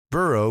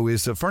Burrow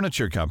is a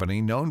furniture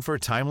company known for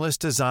timeless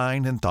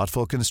design and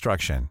thoughtful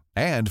construction,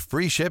 and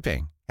free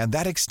shipping, and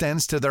that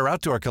extends to their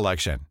outdoor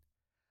collection.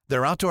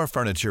 Their outdoor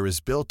furniture is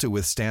built to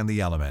withstand the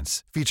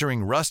elements,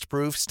 featuring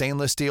rust-proof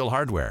stainless steel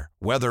hardware,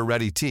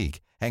 weather-ready teak,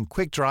 and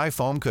quick-dry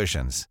foam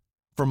cushions.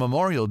 For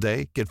Memorial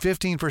Day, get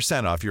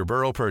 15% off your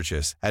Burrow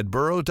purchase at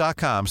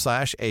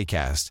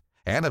burrow.com/ACAST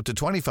and up to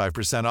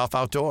 25% off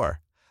outdoor.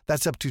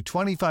 That's up to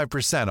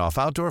 25% off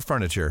outdoor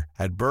furniture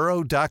at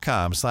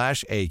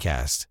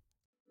burrow.com/ACAST.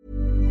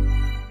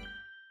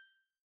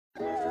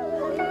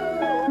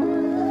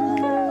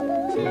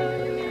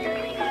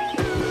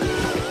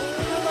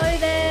 Hello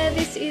there,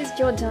 this is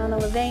Jordana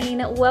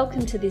Levine.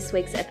 Welcome to this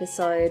week's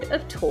episode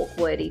of Talk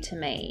Wordy to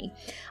Me.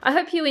 I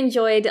hope you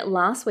enjoyed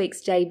last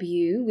week's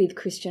debut with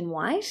Christian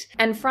White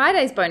and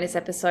Friday's bonus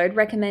episode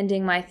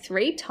recommending my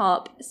 3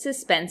 top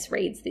suspense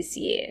reads this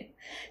year.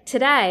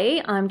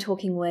 Today, I'm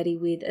talking wordy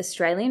with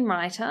Australian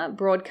writer,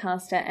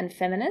 broadcaster and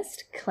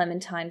feminist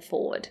Clementine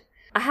Ford.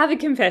 I have a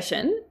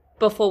confession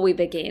before we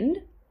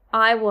begin.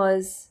 I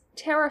was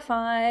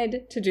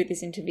terrified to do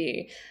this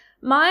interview.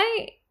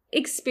 My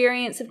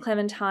experience of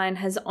Clementine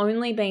has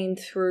only been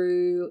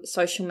through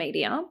social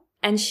media,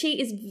 and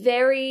she is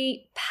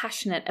very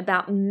passionate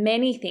about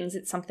many things.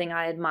 It's something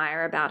I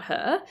admire about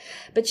her,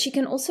 but she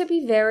can also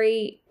be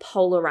very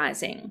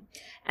polarizing.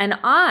 And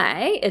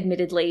I,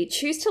 admittedly,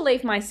 choose to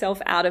leave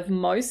myself out of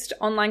most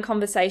online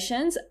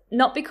conversations,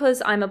 not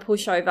because I'm a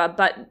pushover,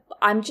 but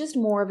I'm just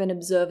more of an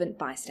observant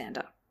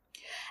bystander.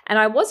 And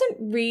I wasn't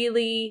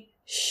really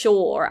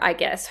sure, I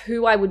guess,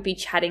 who I would be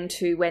chatting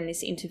to when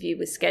this interview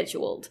was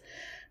scheduled.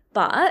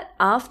 But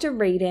after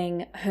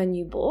reading her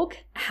new book,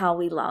 How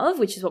We Love,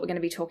 which is what we're going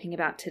to be talking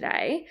about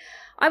today,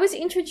 I was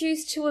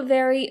introduced to a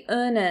very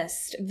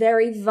earnest,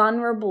 very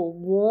vulnerable,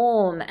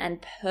 warm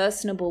and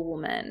personable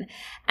woman.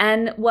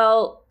 And,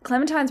 well,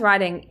 Clementine's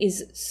writing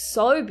is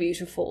so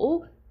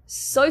beautiful,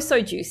 so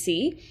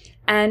juicy,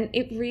 and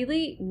it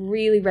really,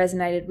 really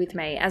resonated with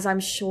me, as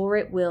I'm sure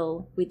it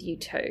will with you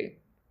too.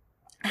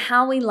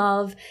 How We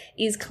Love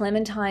is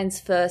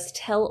Clementine's first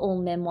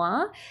tell-all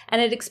memoir,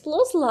 and it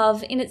explores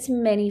love in its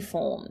many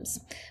forms.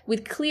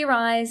 With clear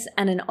eyes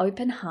and an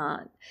open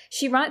heart,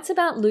 she writes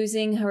about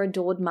losing her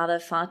adored mother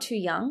far too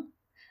young,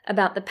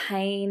 about the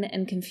pain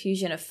and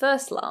confusion of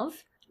first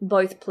love,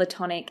 both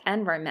platonic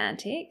and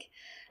romantic,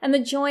 and the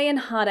joy and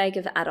heartache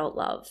of adult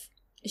love.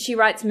 She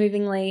writes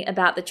movingly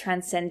about the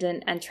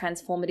transcendent and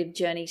transformative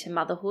journey to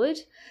motherhood,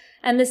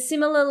 and the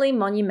similarly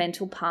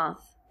monumental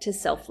path to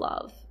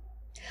self-love.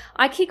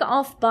 I kick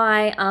off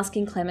by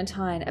asking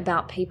Clementine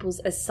about people's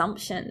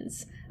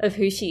assumptions of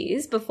who she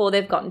is before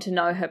they've gotten to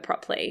know her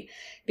properly.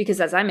 Because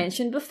as I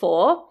mentioned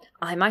before,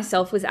 I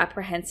myself was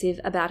apprehensive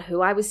about who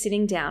I was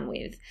sitting down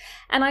with,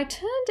 and I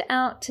turned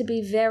out to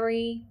be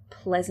very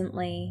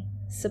pleasantly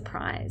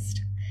surprised.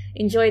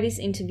 Enjoy this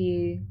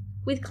interview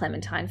with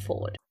Clementine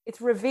Ford.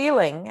 It's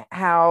revealing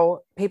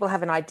how people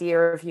have an idea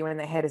of you in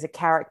their head as a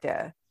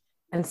character,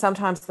 and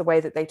sometimes the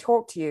way that they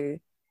talk to you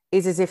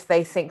is as if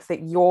they think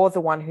that you're the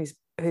one who's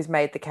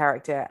made the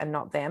character and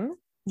not them.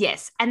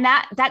 Yes. And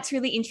that's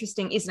really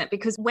interesting, isn't it?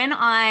 Because when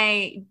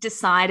I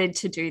decided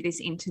to do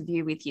this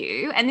interview with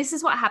you, and this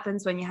is what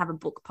happens when you have a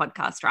book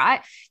podcast,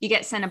 right? You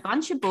get sent a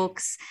bunch of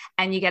books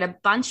and you get a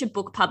bunch of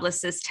book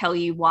publicists tell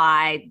you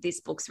why this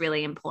book's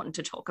really important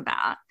to talk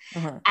about.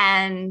 Mm-hmm.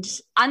 And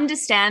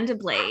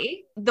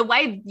understandably, the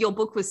way your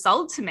book was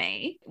sold to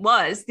me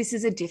was this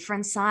is a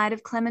different side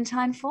of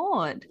Clementine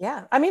Ford.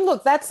 Yeah. I mean,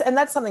 look, that's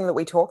something that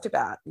we talked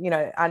about,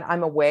 and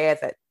I'm aware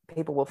that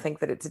people will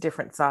think that it's a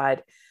different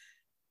side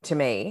to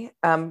me,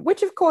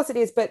 which of course it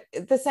is, but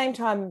at the same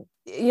time,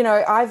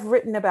 I've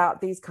written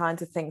about these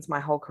kinds of things my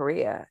whole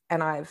career,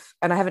 and I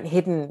haven't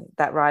hidden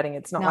that writing.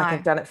 It's not like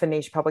I've done it for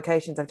niche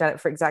publications. I've done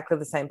it for exactly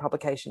the same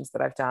publications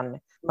that I've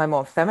done my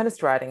more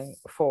feminist writing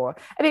for.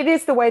 And it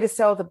is the way to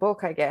sell the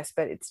book, I guess,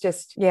 but it's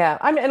just,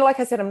 and like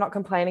I said, I'm not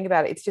complaining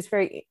about it. It's just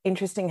very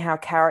interesting how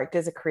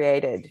characters are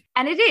created.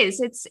 And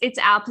it's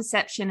our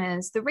perception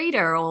as the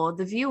reader or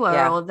the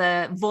viewer or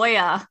the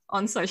voyeur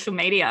on social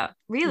media,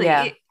 really.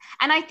 Yeah.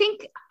 And I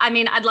think,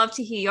 I'd love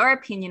to hear your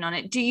opinion on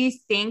it. Do you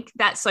think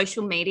that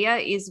social media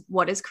is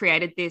what has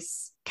created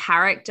this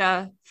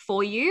character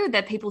for you,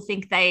 that people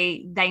think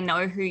they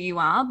know who you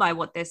are by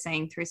what they're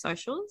seeing through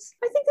socials?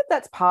 I think that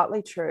that's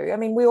partly true. I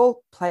mean, we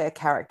all play a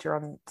character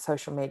on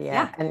social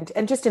media,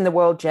 and just in the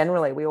world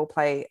generally, we all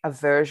play a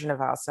version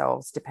of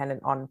ourselves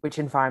dependent on which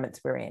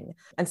environments we're in.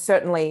 And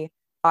certainly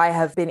I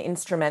have been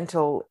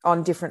instrumental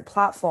on different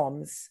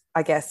platforms,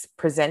 I guess,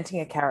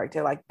 presenting a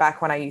character, like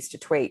back when I used to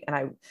tweet, and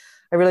I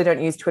really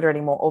don't use Twitter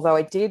anymore, although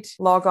I did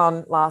log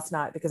on last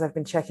night because I've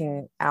been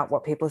checking out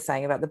what people are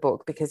saying about the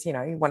book, because, you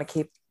want to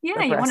keep you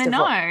want to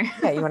know.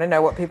 You want to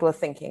know what people are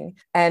thinking.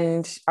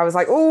 And I was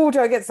like, oh, do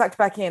I get sucked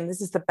back in?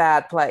 This is the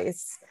bad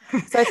place.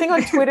 So I think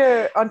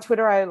on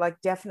Twitter, I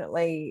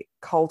definitely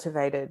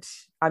cultivated,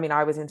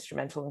 I was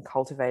instrumental in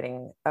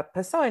cultivating a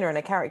persona and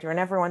a character, and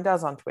everyone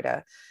does on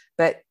Twitter.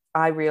 But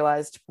I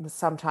realized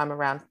sometime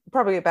around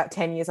probably about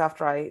 10 years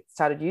after I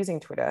started using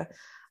Twitter,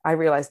 I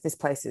realized this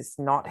place is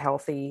not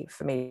healthy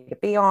for me to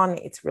be on.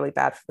 It's really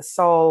bad for the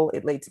soul.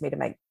 It leads me to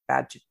make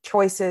bad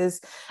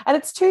choices. And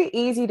it's too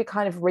easy to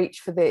kind of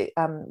reach for the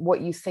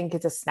what you think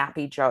is a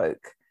snappy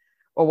joke,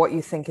 or what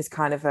you think is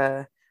kind of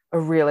a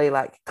really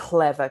like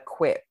clever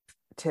quip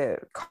to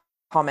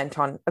comment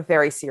on a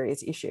very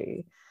serious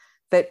issue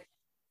that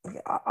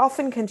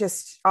often can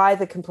just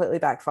either completely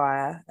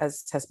backfire,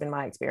 as has been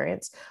my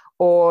experience,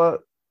 or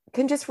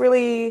can just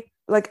really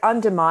like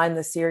undermine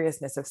the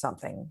seriousness of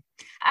something.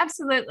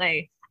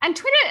 Absolutely. And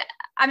Twitter,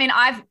 I mean,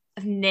 I've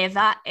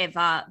never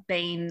ever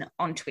been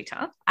on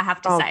Twitter, I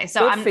have to say.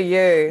 So good for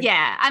you.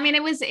 Yeah. I mean,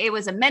 it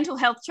was a mental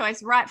health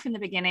choice right from the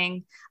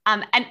beginning.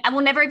 And I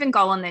will never even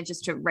go on there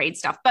just to read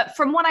stuff. But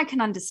from what I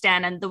can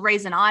understand, and the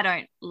reason I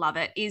don't love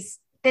it is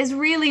there's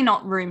really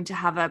not room to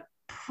have a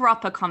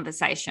proper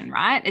conversation,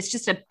 right? It's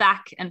just a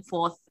back and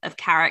forth of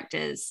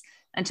characters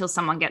until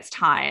someone gets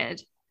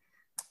tired.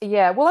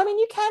 Yeah, well, I mean,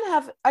 you can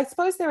have, I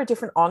suppose there are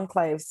different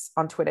enclaves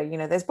on Twitter. You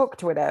know, there's book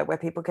Twitter where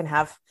people can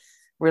have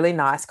really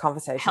nice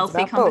conversations,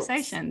 healthy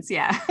conversations. Books.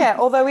 Yeah. Yeah,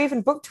 although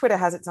even book Twitter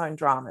has its own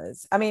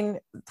dramas. I mean,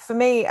 for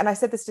me, and I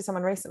said this to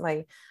someone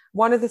recently,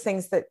 one of the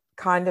things that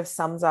kind of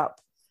sums up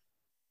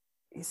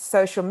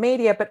social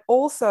media, but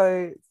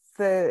also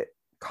the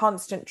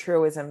constant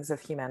truisms of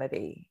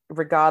humanity,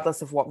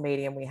 regardless of what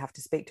medium we have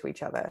to speak to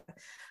each other,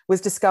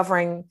 was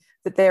discovering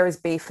that there is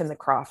beef in the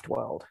craft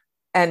world.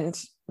 And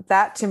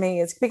that to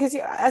me is because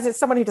as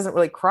someone who doesn't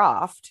really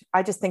craft,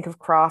 I just think of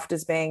craft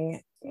as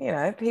being, you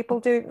know, people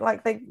do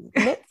like they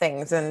knit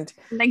things and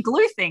they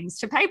glue things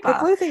to paper. They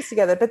glue things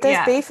together. But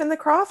there's beef in the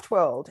craft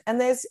world.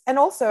 And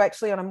also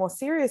actually on a more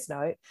serious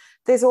note,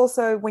 there's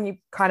also, when you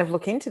kind of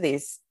look into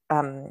these,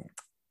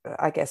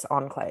 I guess,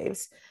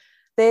 enclaves,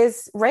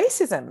 there's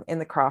racism in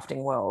the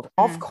crafting world.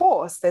 Of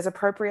course, there's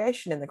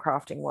appropriation in the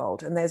crafting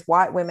world. And there's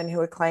white women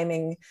who are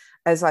claiming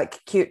as like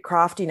cute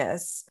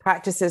craftiness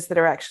practices that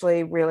are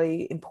actually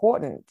really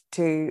important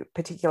to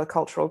particular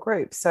cultural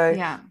groups.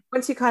 So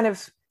once you kind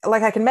of,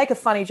 like, I can make a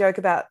funny joke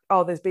about,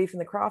 oh, there's beef in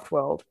the craft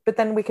world, but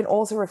then we can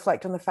also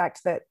reflect on the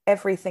fact that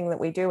everything that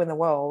we do in the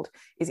world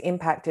is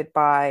impacted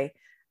by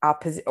our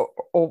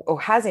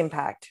or has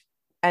impact,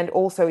 and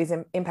also is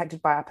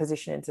impacted by our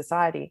position in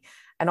society.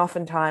 And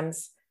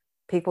oftentimes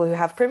people who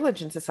have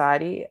privilege in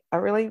society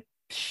are really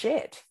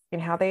shit in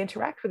how they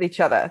interact with each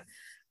other,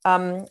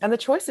 and the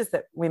choices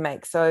that we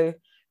make. So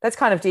that's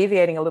kind of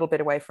deviating a little bit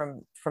away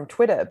from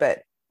Twitter.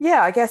 But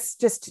yeah, I guess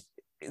just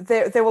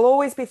there will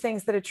always be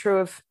things that are true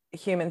of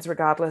humans,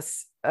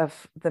 regardless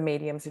of the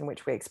mediums in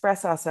which we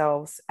express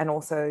ourselves. And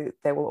also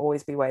there will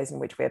always be ways in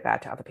which we're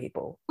bad to other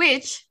people.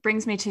 Which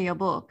brings me to your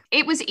book.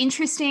 It was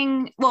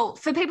interesting. Well,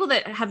 for people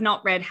that have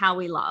not read How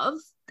We Love,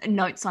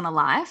 Notes on a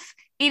Life,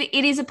 it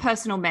is a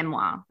personal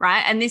memoir,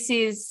 right? And this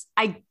is,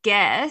 I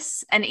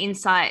guess, an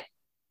insight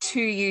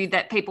to you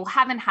that people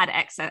haven't had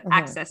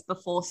access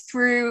before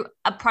through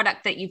a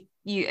product that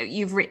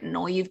you've written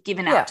or you've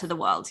given out to the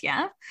world,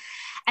 yeah?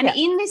 And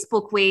in this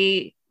book,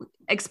 we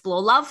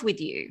explore love with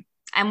you,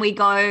 and we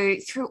go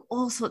through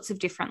all sorts of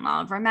different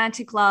love: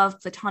 romantic love,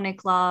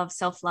 platonic love,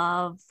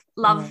 self-love,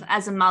 love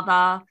as a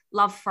mother,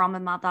 love from a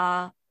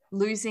mother,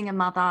 losing a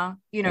mother,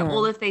 you know,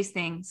 all of these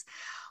things.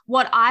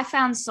 What I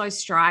found so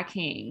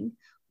striking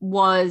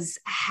was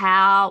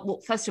how, well,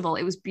 first of all,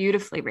 it was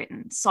beautifully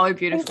written, so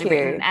beautifully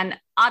written and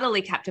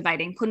utterly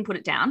captivating, couldn't put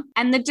it down.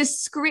 And the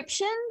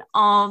description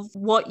of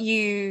what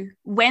you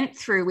went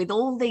through with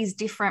all these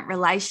different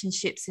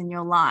relationships in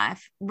your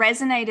life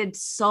resonated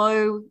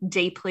so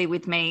deeply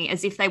with me,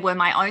 as if they were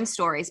my own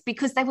stories,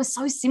 because they were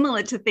so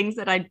similar to things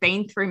that I'd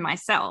been through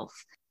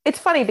myself. It's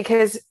funny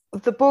because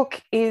the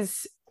book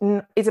is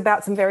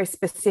about some very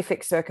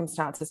specific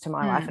circumstances to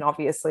my life, and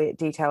obviously it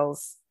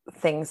details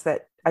things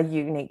that are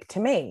unique to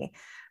me.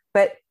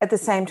 But at the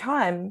same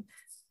time,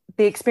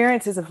 the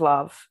experiences of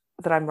love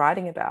that I'm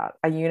writing about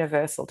are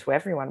universal to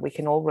everyone. We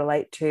can all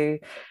relate to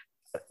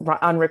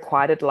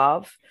unrequited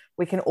love.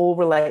 We can all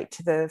relate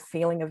to the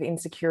feeling of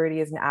insecurity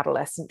as an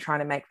adolescent trying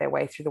to make their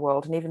way through the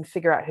world and even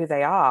figure out who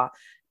they are,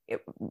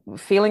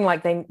 feeling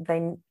like they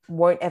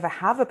won't ever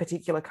have a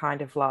particular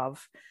kind of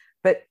love,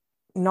 but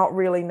not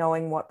really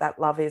knowing what that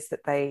love is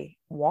that they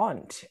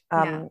want.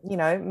 You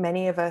know,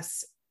 many of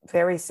us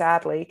very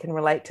sadly can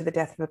relate to the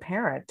death of a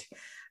parent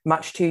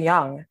much too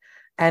young.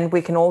 And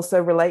we can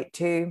also relate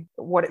to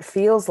what it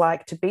feels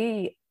like to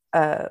be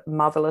a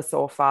motherless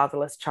or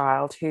fatherless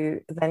child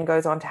who then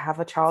goes on to have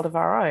a child of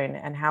our own,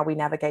 and how we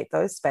navigate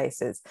those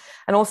spaces.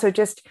 And also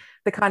just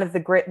the kind of the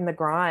grit and the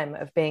grime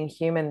of being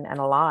human and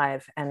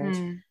alive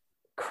and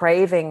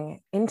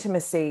craving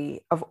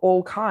intimacy of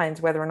all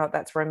kinds, whether or not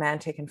that's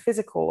romantic and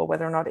physical, or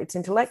whether or not it's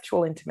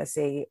intellectual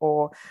intimacy,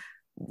 or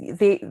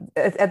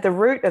at the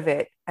root of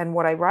it. And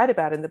what I write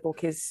about in the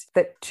book is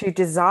that to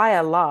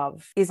desire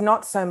love is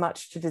not so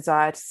much to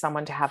desire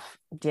someone to have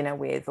dinner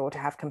with, or to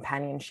have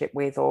companionship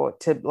with, or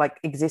to like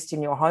exist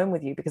in your home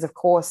with you, because of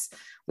course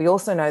we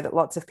also know that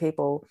lots of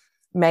people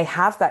may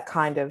have that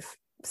kind of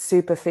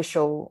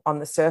superficial, on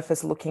the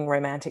surface looking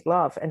romantic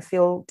love and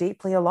feel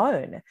deeply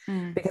alone,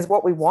 because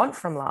what we want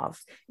from love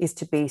is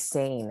to be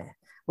seen.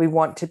 We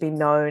want to be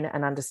known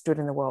and understood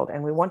in the world.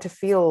 And we want to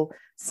feel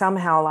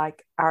somehow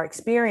like our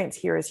experience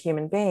here as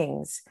human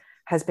beings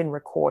has been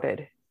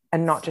recorded,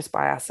 and not just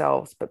by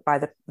ourselves, but by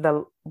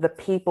the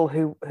people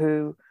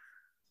who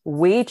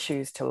we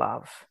choose to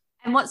love.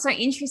 And what's so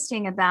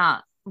interesting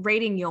about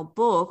reading your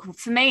book,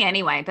 for me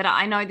anyway, but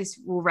I know this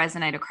will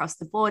resonate across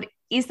the board,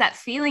 is that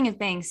feeling of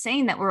being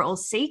seen that we're all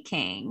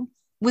seeking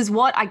was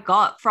what I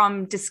got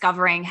from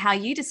discovering how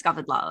you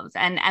discovered love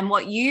and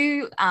what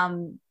you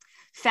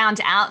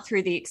found out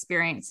through the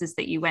experiences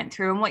that you went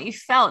through and what you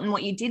felt and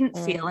what you didn't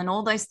feel and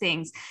all those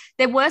things.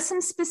 There were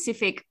some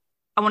specific,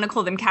 I want to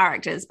call them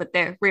characters, but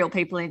they're real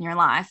people in your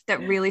life that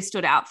really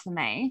stood out for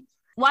me.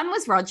 One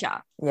was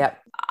Roger. Yep.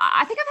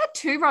 I think I've had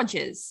two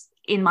Rogers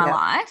in my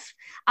life.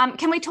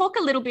 Can we talk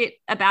a little bit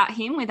about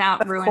him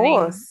without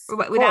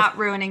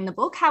ruining the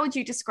book? How would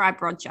you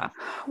describe Roger?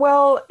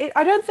 Well,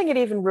 I don't think it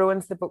even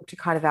ruins the book to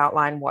kind of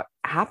outline what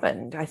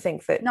happened. I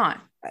think that no.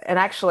 And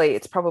actually,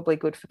 it's probably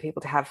good for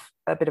people to have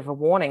a bit of a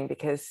warning,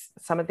 because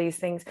some of these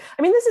things,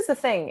 I mean, this is the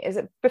thing, is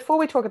that before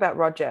we talk about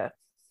Roger,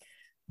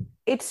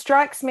 it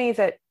strikes me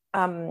that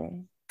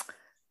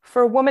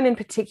for a woman in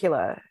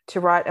particular to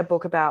write a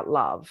book about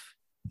love,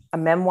 a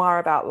memoir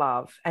about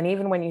love, and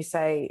even when you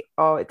say,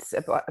 oh, it's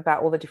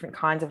about all the different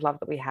kinds of love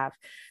that we have,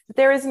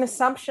 there is an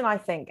assumption, I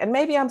think, and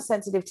maybe I'm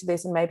sensitive to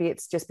this, and maybe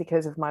it's just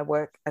because of my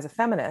work as a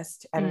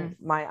feminist and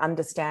my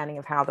understanding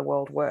of how the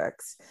world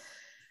works.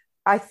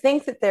 I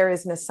think that there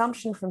is an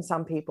assumption from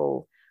some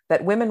people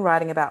that women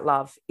writing about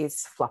love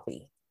is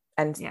fluffy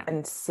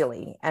and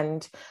silly,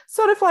 and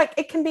sort of like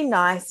it can be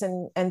nice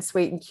and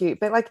sweet and cute,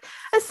 but like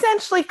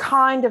essentially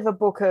kind of a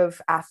book of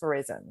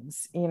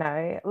aphorisms, you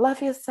know,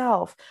 love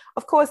yourself.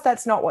 Of course,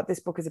 that's not what this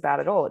book is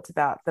about at all. It's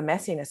about the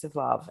messiness of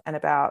love and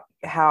about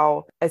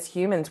how as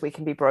humans we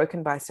can be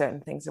broken by certain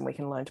things and we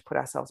can learn to put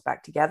ourselves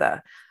back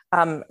together.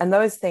 And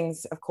those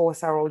things, of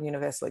course, are all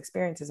universal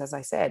experiences, as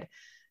I said.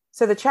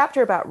 So the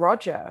chapter about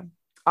Roger,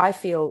 I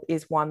feel,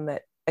 is one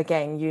that,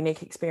 again,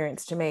 unique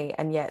experience to me,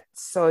 and yet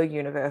so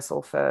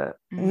universal for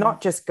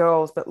not just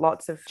girls, but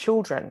lots of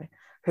children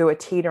who are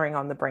teetering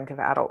on the brink of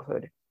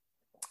adulthood.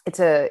 It's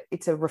a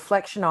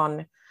reflection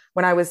on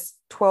when I was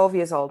 12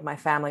 years old, my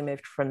family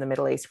moved from the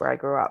Middle East, where I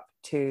grew up,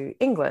 to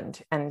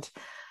England. And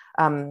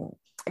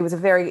it was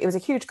a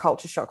huge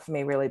culture shock for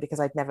me, really,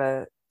 because I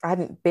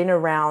hadn't been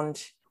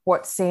around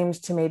what seemed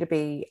to me to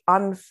be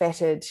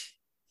unfettered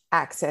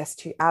access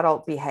to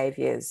adult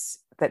behaviors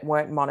that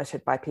weren't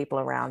monitored by people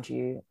around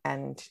you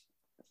and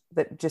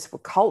that just were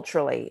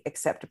culturally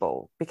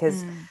acceptable.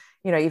 Because,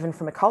 you know, even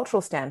from a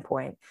cultural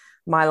standpoint,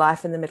 my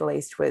life in the Middle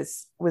East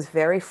was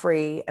very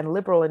free and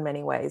liberal in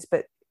many ways,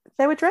 but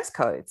there were dress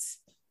codes.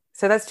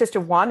 So that's just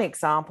one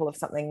example of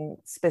something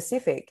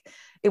specific.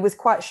 It was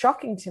quite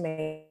shocking to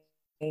me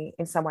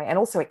in some way, and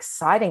also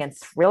exciting and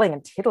thrilling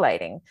and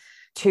titillating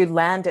to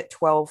land at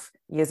 12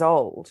 years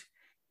old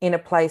in a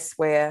place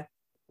where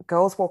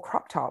girls wore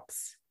crop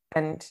tops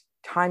and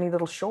tiny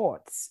little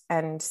shorts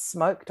and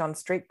smoked on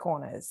street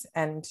corners.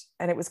 And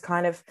it was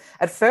kind of,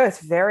 at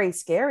first, very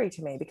scary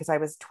to me, because I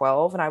was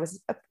 12 and I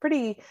was a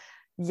pretty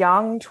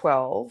young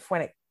 12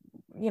 when it,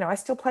 you know, I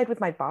still played with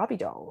my Barbie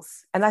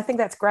dolls. And I think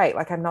that's great.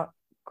 Like, I'm not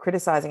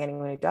criticizing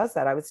anyone who does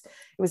that. It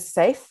was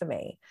safe for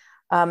me.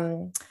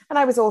 And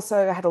I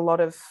had a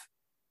lot of,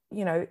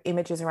 you know,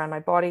 images around my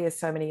body, as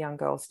so many young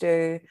girls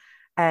do.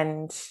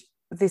 And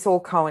this all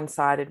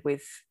coincided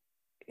with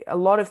a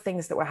lot of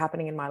things that were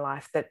happening in my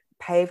life that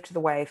paved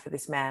the way for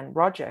this man,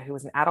 Roger, who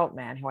was an adult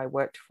man who I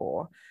worked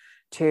for.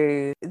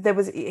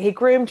 He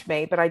groomed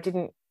me, but I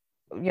didn't,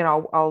 you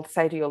know, I'll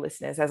say to your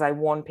listeners, as I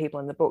warn people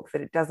in the book,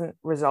 that it doesn't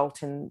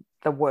result in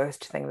the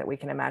worst thing that we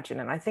can imagine.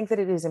 And I think that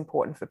it is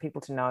important for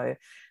people to know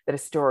that a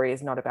story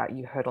is not about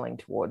you hurtling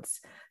towards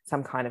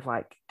some kind of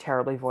like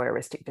terribly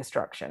voyeuristic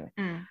destruction,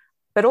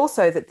 but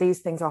also that these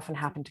things often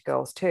happen to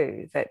girls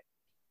too, that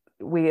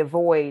we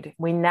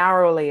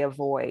narrowly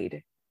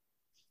avoid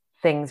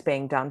things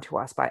being done to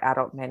us by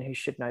adult men who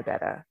should know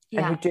better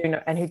and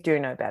who do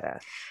know better.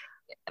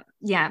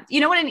 Yeah. You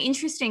know what, an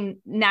interesting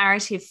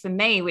narrative for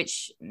me,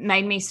 which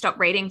made me stop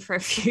reading for a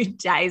few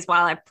days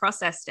while I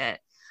processed it,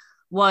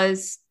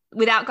 was,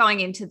 without going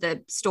into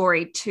the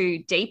story too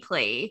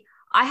deeply,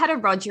 I had a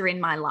Roger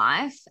in my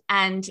life,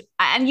 and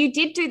you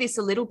did do this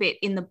a little bit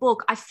in the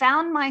book. I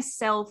found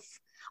myself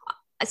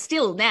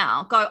still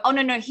now go, oh,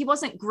 no, he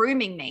wasn't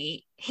grooming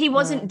me. He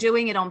wasn't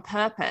doing it on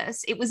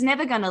purpose. It was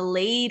never going to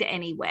lead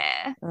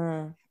anywhere.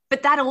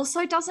 But that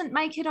also doesn't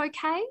make it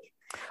okay.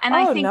 And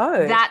I think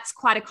that's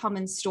quite a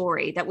common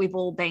story that we've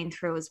all been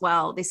through as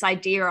well. This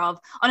idea of,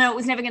 oh, no, it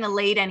was never going to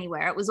lead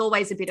anywhere. It was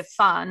always a bit of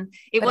fun.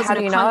 It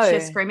wasn't a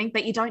conscious grooming,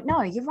 but you don't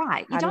know. You're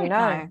right. You don't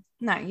know.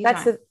 No, you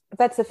don't.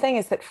 That's the thing,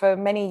 is that for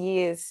many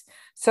years,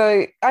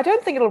 so I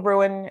don't think it'll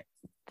ruin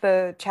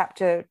the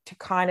chapter to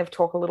kind of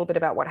talk a little bit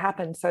about what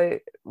happened. So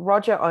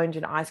Roger owned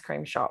an ice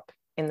cream shop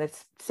in the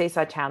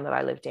seaside town that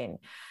I lived in.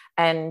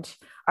 And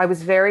I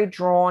was very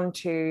drawn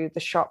to the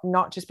shop,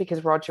 not just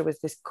because Roger was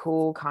this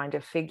cool kind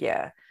of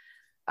figure,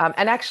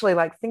 And actually,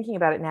 like thinking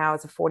about it now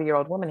as a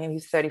 40-year-old woman, he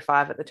was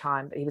 35 at the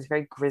time, but he was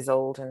very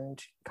grizzled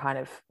and kind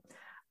of,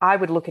 I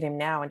would look at him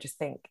now and just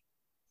think,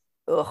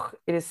 ugh,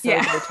 it is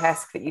so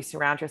grotesque that you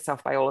surround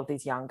yourself by all of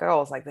these young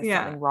girls. Like there's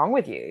something wrong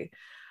with you.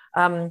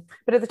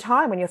 But at the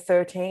time when you're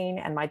 13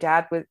 and my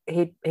dad was,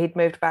 he'd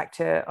moved back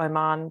to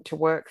Oman to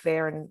work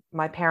there, and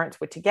my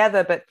parents were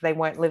together, but we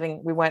weren't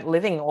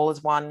living all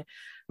as one.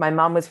 My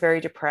mum was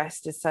very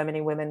depressed, as so many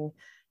women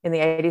in the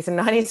 80s and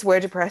 90s were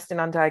depressed and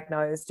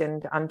undiagnosed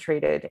and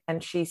untreated.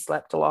 And she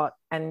slept a lot.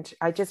 And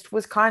I just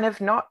was kind of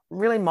not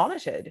really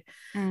monitored.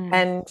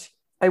 And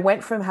I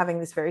went from having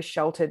this very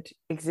sheltered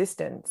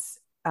existence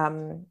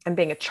and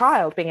being a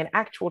child, being an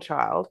actual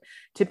child,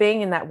 to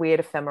being in that weird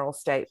ephemeral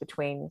state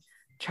between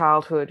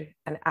childhood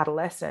and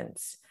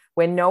adolescence,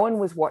 where no one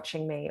was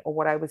watching me or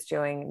what I was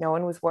doing. No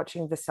one was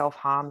watching the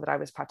self-harm that I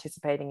was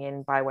participating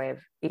in by way of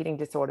eating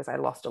disorders. I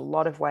lost a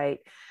lot of weight.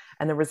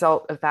 And the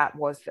result of that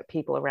was that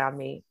people around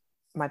me,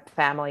 my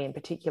family in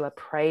particular,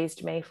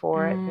 praised me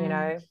for it, you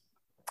know?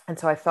 And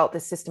so I felt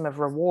this system of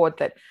reward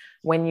that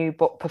when you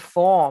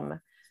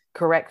perform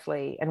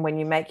correctly and when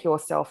you make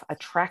yourself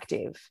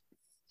attractive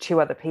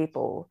to other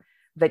people,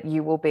 that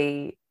you will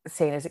be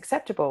seen as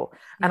acceptable.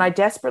 And I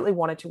desperately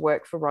wanted to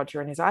work for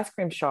Roger in his ice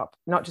cream shop,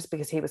 not just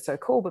because he was so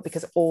cool, but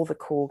because all the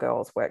cool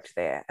girls worked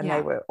there. And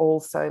they were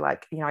also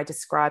like, you know, I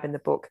describe in the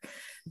book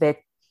their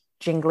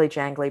jingly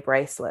jangly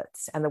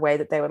bracelets and the way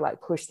that they would like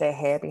push their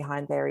hair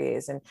behind their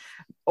ears, and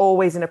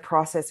always in a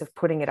process of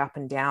putting it up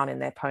and down in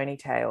their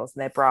ponytails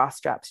and their bra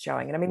straps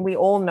showing. And I mean, we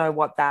all know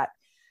what that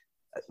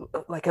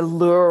like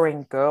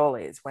alluring girl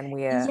is when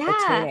we're a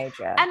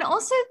teenager. And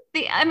also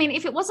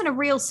if it wasn't a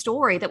real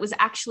story that was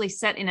actually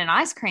set in an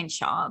ice cream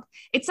shop,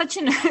 it's such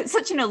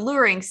an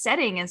alluring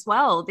setting as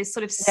well. This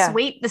sort of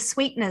the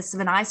sweetness of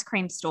an ice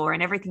cream store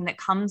and everything that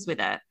comes with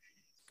it.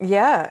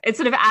 Yeah. It's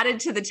sort of added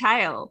to the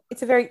tale.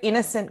 It's a very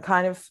innocent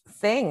kind of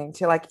thing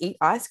to like eat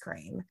ice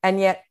cream. And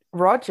yet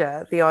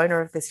Roger, the owner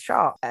of this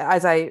shop,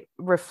 as I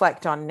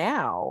reflect on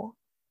now,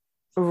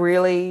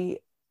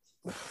 really,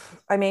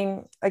 I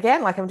mean,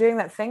 again, like I'm doing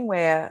that thing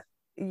where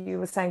you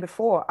were saying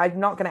before, I'm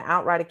not going to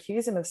outright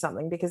accuse him of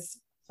something because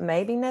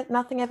maybe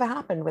nothing ever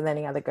happened with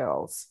any other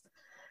girls.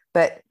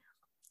 But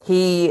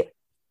he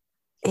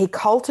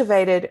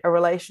cultivated a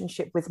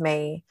relationship with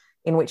me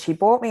in which he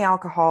bought me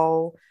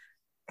alcohol.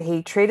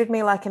 He treated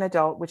me like an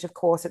adult, which of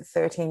course at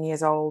 13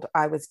 years old,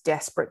 I was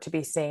desperate to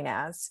be seen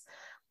as.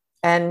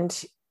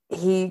 And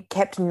he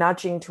kept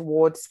nudging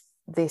towards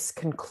this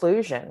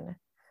conclusion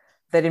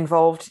that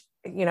involved,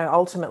 you know,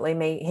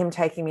 ultimately him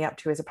taking me up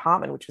to his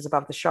apartment, which was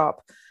above the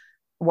shop,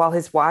 while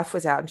his wife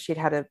was out and she'd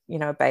had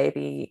a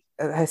baby,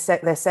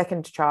 their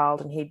second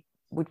child, and he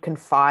would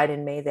confide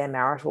in me their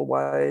marital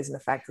woes and the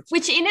fact that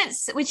which in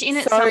itself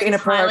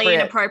is highly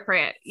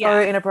inappropriate.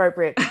 So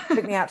inappropriate.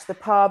 Took me out to the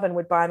pub and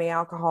would buy me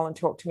alcohol and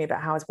talk to me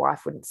about how his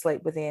wife wouldn't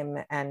sleep with him,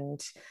 and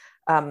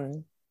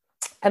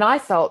I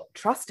felt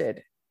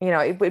trusted. You know,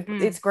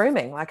 it's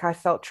grooming. Like I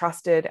felt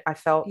trusted. I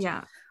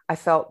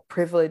felt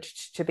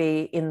privileged to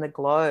be in the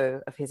glow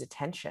of his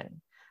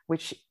attention,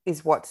 which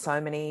is what so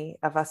many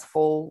of us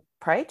fall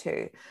prey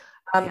to.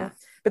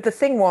 But the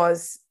thing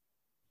was,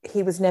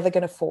 he was never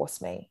going to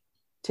force me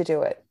to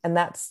do it. And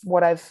that's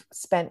what I've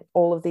spent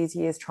all of these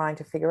years trying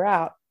to figure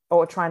out,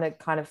 or trying to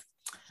kind of,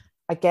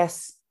 I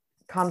guess,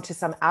 come to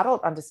some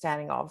adult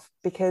understanding of,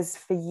 because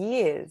for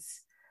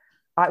years,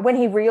 when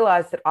he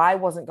realized that I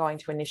wasn't going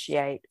to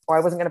initiate, or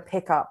I wasn't going to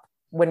pick up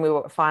when we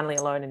were finally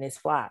alone in his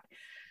flat,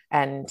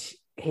 and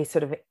he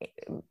sort of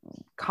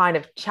kind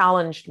of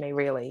challenged me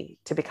really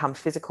to become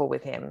physical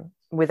with him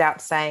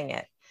without saying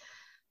it.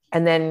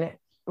 And then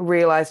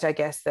realized, I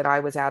guess, that I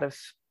wasn't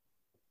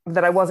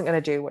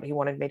going to do what he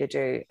wanted me to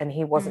do, and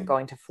he wasn't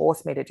going to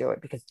force me to do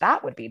it because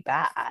that would be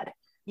bad.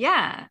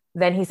 Yeah.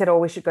 Then he said, oh,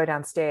 we should go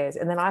downstairs.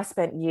 And then I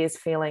spent years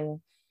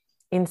feeling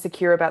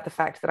insecure about the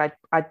fact that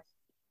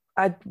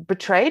I'd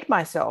betrayed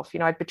myself.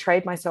 You know, I'd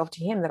betrayed myself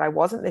to him, that I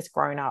wasn't this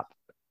grown up,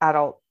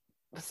 adult,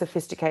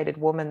 sophisticated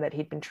woman that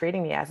he'd been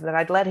treating me as, and that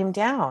I'd let him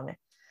down.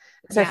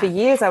 So for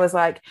years I was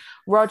like,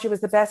 Roger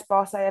was the best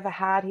boss I ever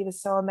had. He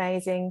was so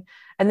amazing.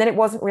 And then it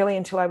wasn't really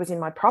until I was in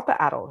my proper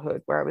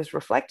adulthood where I was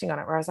reflecting on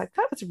it, where I was like,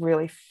 that was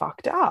really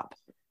fucked up.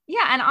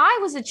 Yeah. And I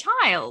was a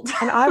child.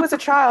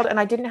 And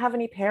I didn't have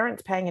any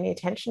parents paying any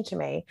attention to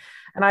me.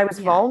 And I was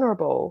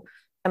vulnerable.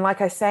 And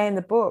like I say in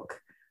the book,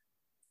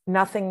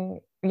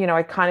 nothing, you know,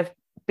 I kind of,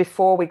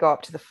 before we go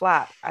up to the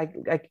flat,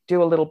 I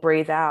do a little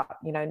breathe out,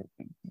 you know,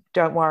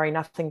 don't worry,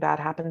 nothing bad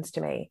happens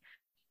to me.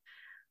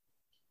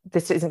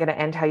 This isn't going to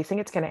end how you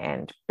think it's going to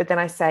end. But then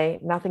I say,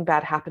 nothing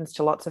bad happens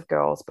to lots of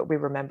girls, but we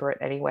remember it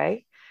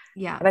anyway.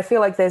 Yeah. And I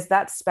feel like there's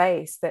that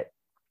space that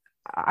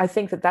I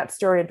think that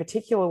story in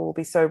particular will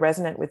be so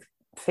resonant with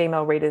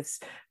female readers,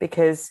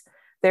 because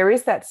there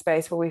is that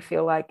space where we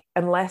feel like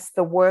unless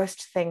the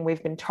worst thing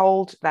we've been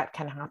told that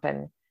can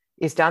happen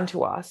is done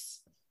to us,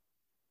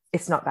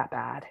 it's not that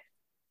bad.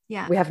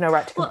 Yeah. We have no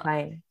right to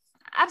complain.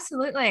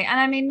 Absolutely. And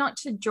I mean, not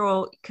to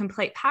draw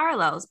complete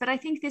parallels, but I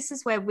think this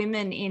is where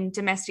women in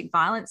domestic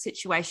violence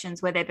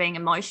situations where they're being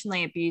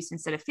emotionally abused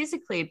instead of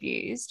physically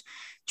abused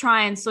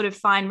try and sort of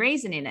find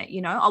reason in it,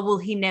 oh, well,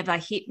 he never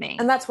hit me.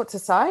 And that's what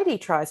society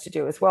tries to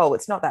do as well.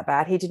 It's not that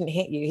bad. He didn't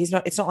hit you.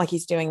 It's not like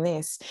he's doing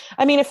this.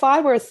 I mean, if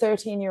I were a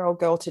 13-year-old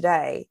girl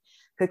today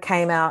who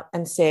came out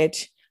and said,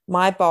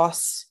 my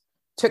boss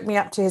took me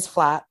up to his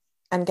flat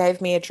and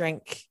gave me a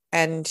drink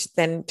and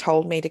then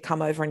told me to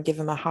come over and give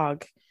him a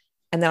hug.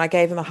 And then I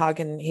gave him a hug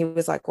and he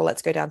was like, well,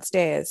 let's go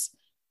downstairs.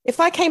 If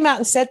I came out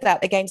and said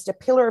that against a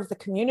pillar of the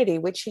community,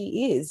 which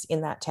he is in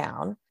that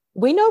town,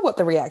 we know what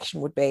the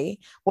reaction would be.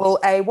 Well,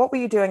 what were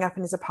you doing up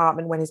in his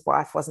apartment when his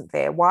wife wasn't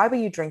there? Why were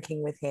you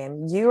drinking with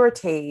him? You were a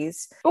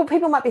tease. Well,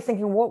 people might be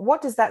thinking,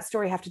 what does that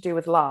story have to do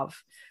with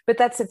love? But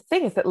that's the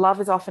thing, is that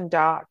love is often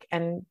dark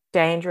and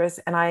dangerous.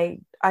 And I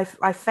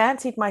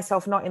fancied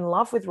myself not in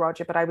love with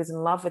Roger, but I was in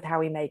love with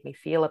how he made me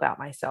feel about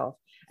myself.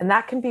 And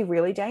that can be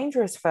really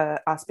dangerous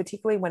for us,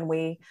 particularly when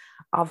we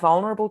are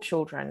vulnerable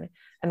children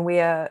and we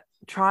are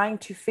trying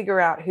to figure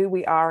out who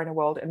we are in a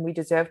world and we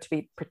deserve to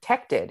be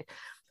protected.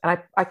 And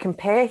I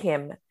compare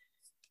him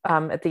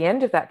at the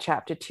end of that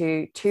chapter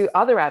to two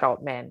other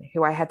adult men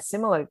who I had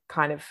similar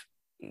kind of,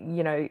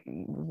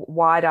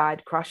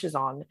 wide-eyed crushes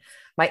on.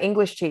 My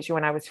English teacher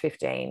when I was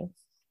 15,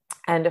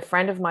 and a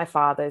friend of my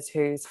father's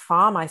whose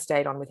farm I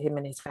stayed on with him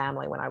and his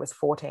family when I was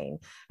 14.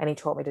 And he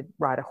taught me to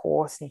ride a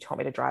horse and he taught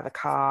me to drive a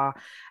car.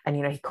 And,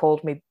 he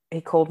called me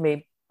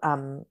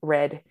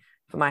Red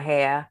for my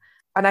hair.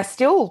 And I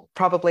still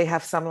probably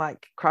have some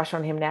like crush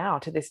on him now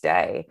to this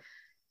day.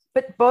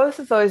 But both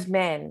of those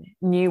men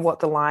knew what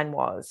the line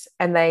was,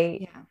 and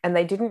they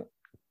didn't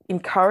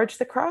encourage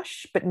the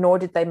crush, but nor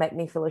did they make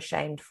me feel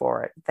ashamed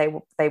for it.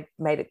 They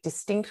made it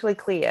distinctly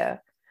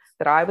clear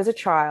that I was a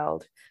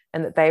child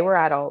and that they were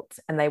adults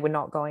and they were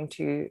not going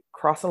to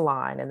cross a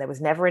line. And there was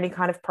never any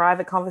kind of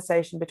private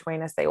conversation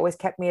between us. They always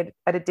kept me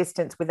at a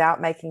distance without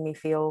making me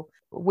feel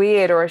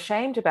weird or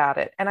ashamed about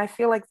it. And I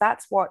feel like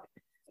that's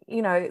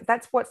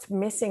what's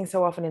missing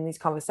so often in these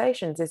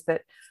conversations, is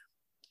that,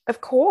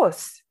 of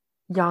course,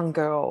 young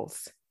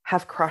girls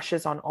have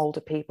crushes on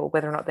older people,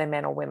 whether or not they're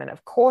men or women.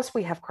 Of course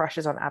we have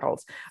crushes on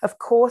adults. Of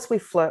course we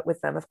flirt with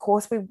them. Of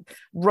course we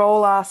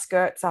roll our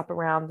skirts up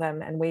around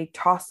them and we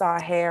toss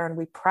our hair and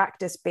we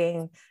practice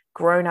being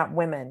grown-up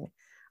women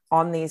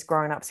on these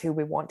grown-ups who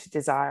we want to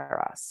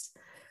desire us.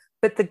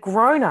 But the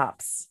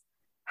grown-ups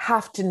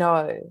have to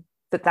know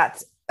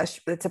that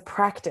it's a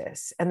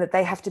practice and that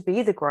they have to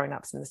be the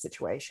grown-ups in the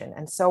situation.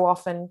 And so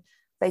often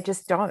they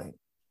just don't.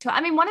 I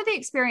mean, one of the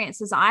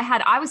experiences I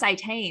had, I was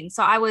 18,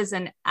 so I was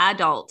an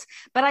adult,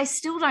 but I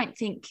still don't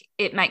think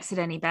it makes it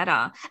any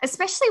better,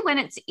 especially when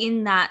it's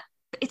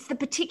the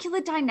particular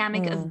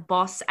dynamic of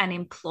boss and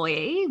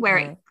employee where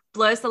it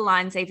blurs the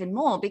lines even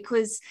more,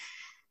 because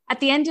at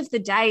the end of the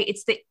day,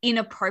 it's the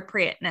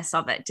inappropriateness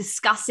of it,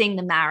 discussing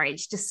the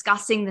marriage,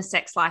 discussing the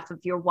sex life of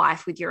your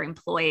wife with your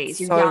employees,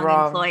 your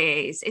young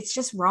employees. It's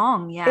just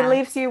wrong. Yeah. It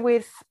leaves you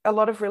with a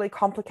lot of really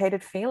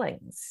complicated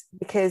feelings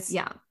because,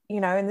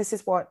 and this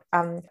is what,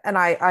 and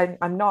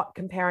I'm not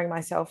comparing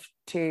myself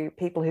to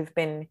people who've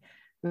been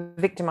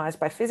victimized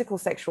by physical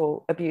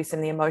sexual abuse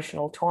and the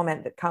emotional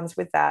torment that comes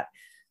with that.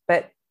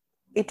 But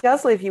it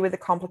does leave you with a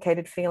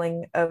complicated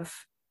feeling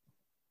of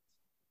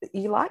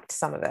you liked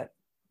some of it.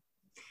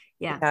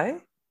 Yeah.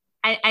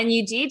 And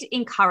you did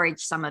encourage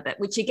some of it,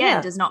 which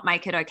again does not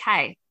make it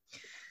okay.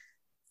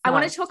 I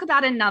want to talk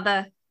about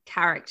another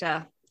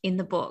character in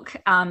the book.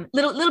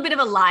 Little bit of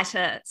a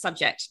lighter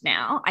subject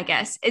now, I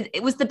guess.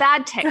 It was the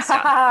bad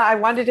texter. I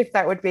wondered if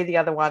that would be the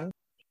other one.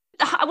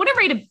 I want to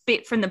read a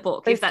bit from the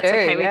book, if that's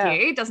okay with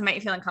you. It doesn't make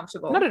you feel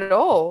uncomfortable. Not at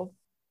all.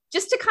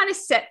 Just to kind of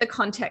set the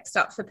context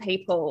up for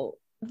people.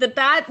 Do you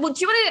want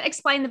to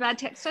explain the bad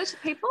texter to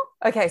people?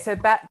 Okay, so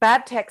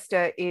bad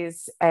texter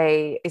is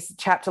a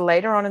chapter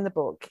later on in the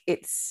book.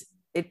 It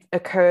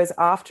occurs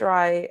after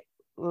I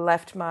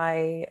left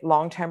my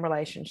long-term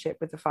relationship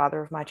with the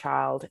father of my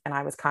child, and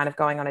I was kind of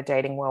going on a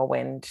dating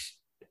whirlwind,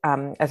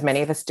 as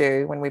many of us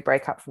do when we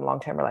break up from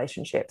long-term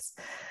relationships.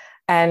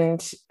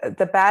 And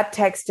the bad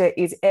texter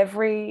is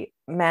every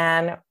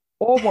man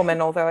or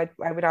woman, although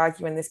I would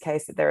argue in this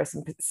case that there are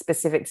some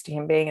specifics to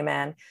him being a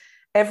man.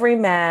 Every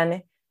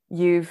man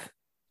you've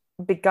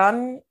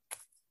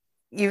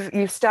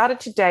started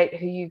to date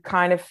who you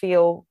kind of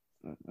feel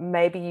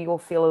maybe you'll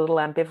feel a little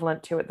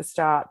ambivalent to at the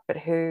start, but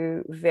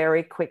who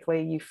very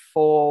quickly you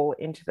fall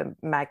into the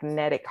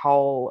magnetic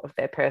hole of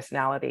their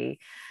personality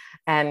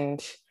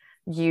and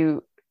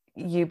you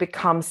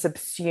become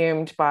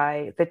subsumed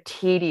by the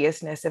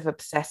tediousness of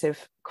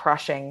obsessive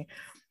crushing.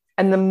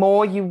 And the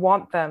more you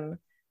want them,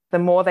 the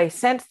more they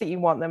sense that you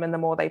want them and the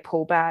more they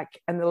pull back,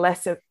 and the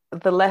less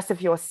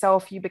of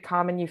yourself you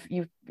become, and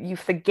you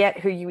forget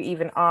who you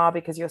even are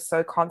because you're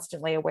so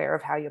constantly aware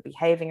of how you're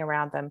behaving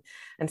around them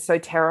and so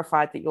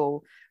terrified that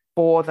you'll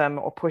bore them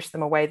or push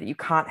them away that you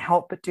can't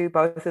help but do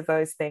both of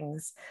those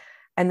things.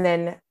 And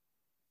then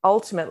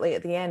ultimately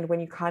at the end,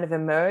 when you kind of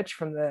emerge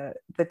from the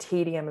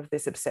tedium of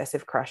this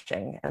obsessive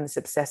crushing and this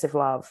obsessive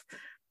love,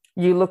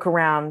 you look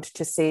around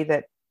to see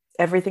that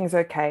everything's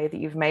okay, that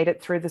you've made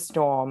it through the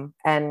storm,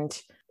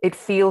 and it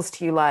feels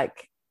to you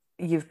like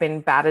you've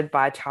been battered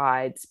by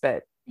tides,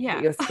 but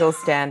you're still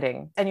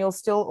standing, and you'll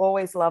still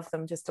always love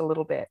them just a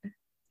little bit.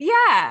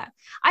 Yeah.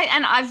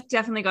 I've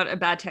definitely got a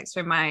bad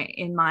texter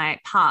in my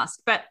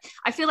past, but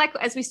I feel like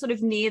as we sort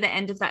of near the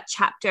end of that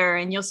chapter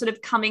and you're sort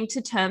of coming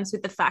to terms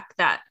with the fact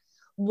that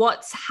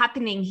what's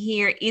happening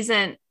here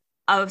isn't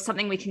of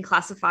something we can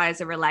classify as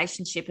a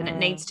relationship, and it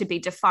needs to be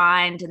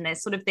defined. And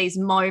there's sort of these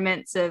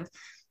moments of,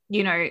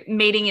 you know,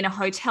 meeting in a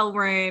hotel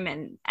room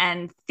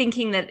and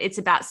thinking that it's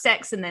about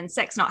sex, and then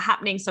sex not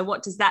happening. So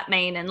what does that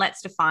mean? And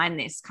let's define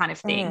this kind of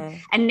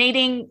thing, and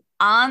needing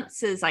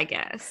answers, I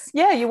guess.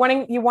 Yeah. You're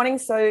wanting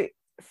so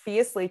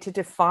fiercely to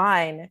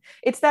define.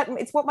 It's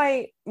what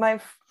my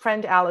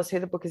friend Alice, who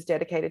the book is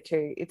dedicated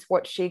to, it's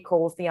what she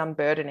calls the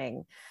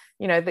unburdening,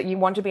 you know, that you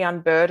want to be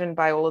unburdened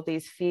by all of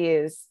these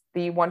fears,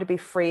 that you want to be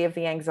free of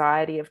the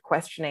anxiety of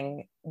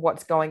questioning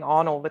what's going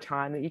on all the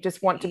time, that you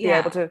just want to be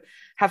able to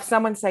have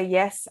someone say,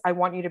 yes, I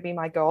want you to be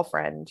my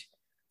girlfriend.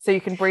 So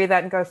you can breathe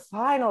out and go,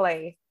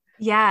 finally.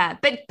 Yeah.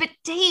 But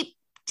deep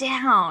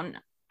down,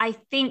 I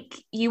think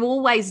you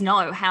always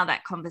know how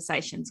that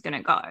conversation's going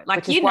to go.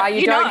 Like, which is why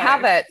you don't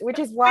have it. Which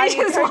is why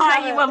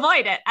you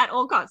avoid it at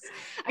all costs.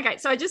 Okay,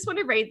 so I just want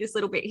to read this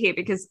little bit here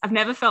because I've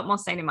never felt more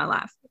seen in my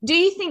life. Do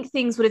you think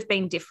things would have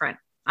been different?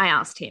 I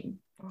asked him.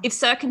 If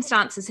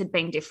circumstances had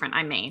been different,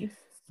 I mean.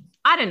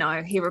 I don't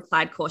know, he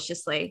replied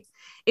cautiously.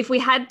 If we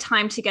had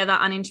time together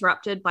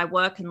uninterrupted by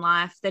work and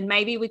life, then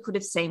maybe we could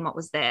have seen what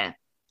was there.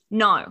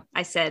 No,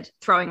 I said,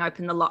 throwing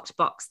open the locked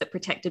box that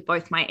protected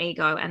both my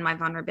ego and my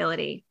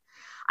vulnerability.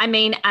 I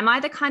mean, am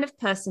I the kind of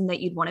person that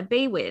you'd want to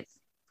be with?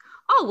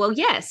 Oh, well,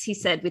 yes, he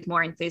said with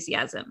more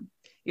enthusiasm.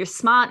 You're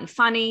smart and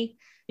funny.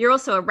 You're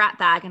also a rat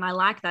bag, and I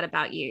like that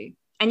about you.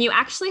 And you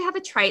actually have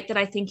a trait that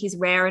I think is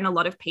rare in a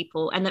lot of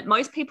people and that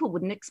most people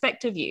wouldn't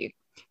expect of you,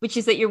 which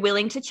is that you're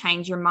willing to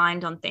change your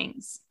mind on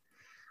things.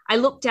 I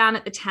looked down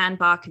at the tan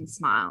bark and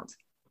smiled.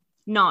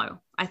 No,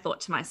 I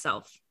thought to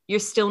myself, you're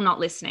still not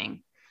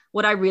listening.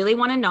 What I really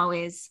want to know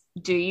is,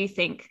 do you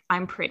think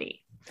I'm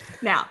pretty?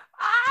 Now,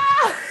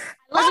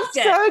 I'm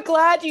so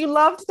glad you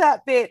loved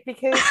that bit,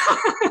 because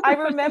I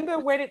remember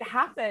when it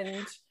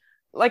happened,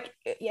 like,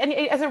 and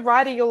as a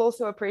writer, you'll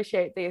also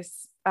appreciate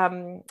this,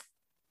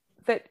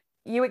 that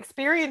you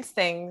experience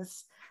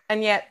things,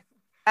 and yet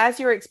as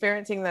you're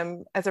experiencing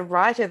them as a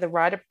writer, the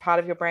writer part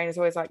of your brain is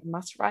always like,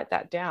 must write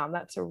that down.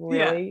 That's a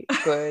really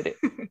good,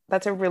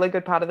 that's a really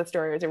good part of the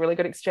story. It's a really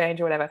good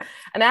exchange or whatever.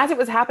 And as it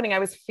was happening, I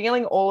was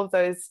feeling all of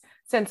those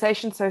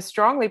sensations so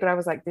strongly, but I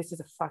was like, this is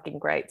a fucking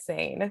great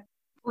scene.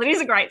 Well, it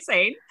is a great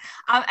scene.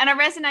 And I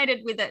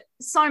resonated with it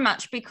so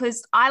much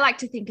because I like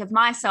to think of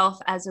myself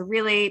as a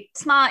really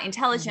smart,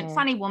 intelligent,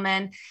 funny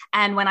woman.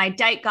 And when I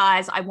date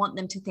guys, I want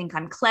them to think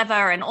I'm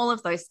clever and all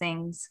of those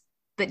things.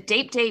 But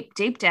deep, deep,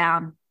 deep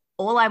down,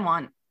 all I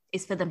want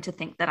is for them to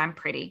think that I'm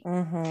pretty.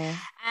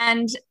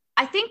 And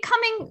I think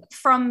coming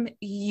from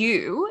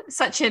you,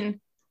 such an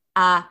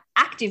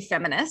active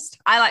feminist,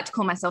 I like to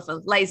call myself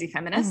a lazy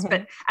feminist,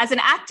 but as an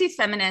active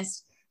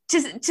feminist,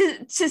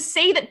 to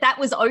see that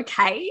was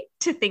okay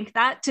to think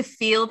that, to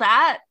feel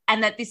that,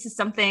 and that this is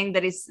something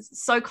that is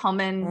so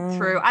common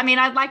through, I mean,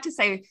 I'd like to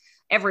say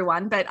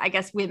everyone, but I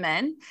guess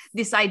women,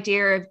 this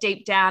idea of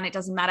deep down, it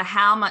doesn't matter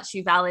how much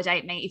you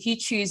validate me. If you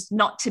choose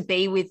not to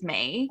be with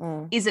me,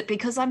 is it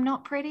because I'm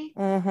not pretty?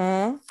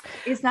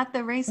 Is that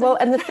the reason? Well,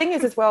 and the thing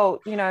is as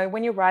well, you know,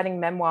 when you're writing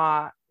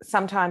memoir,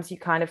 sometimes you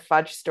kind of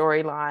fudge not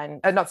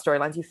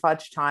storylines, you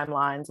fudge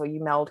timelines, or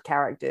you meld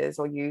characters,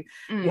 or you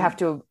have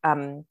to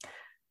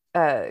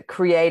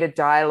create a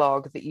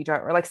dialogue that you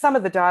don't like. Some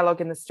of the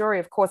dialogue in the story,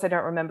 of course, I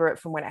don't remember it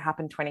from when it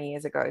happened 20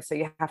 years ago. So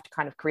you have to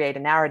kind of create a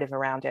narrative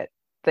around it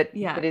that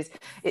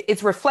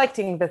it's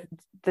reflecting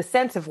the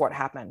sense of what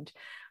happened.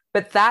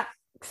 But that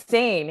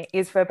scene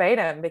is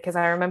verbatim, because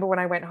I remember when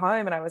I went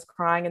home and I was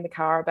crying in the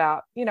car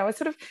about, you know,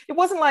 it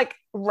wasn't like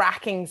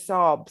racking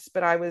sobs,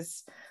 but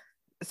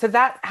so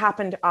that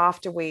happened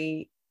after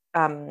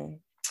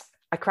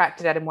I cracked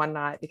it at him one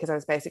night, because I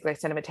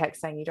sent him a text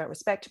saying, you don't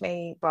respect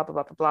me, blah, blah,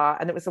 blah, blah, blah.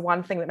 And it was the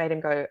one thing that made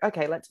him go,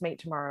 okay, let's meet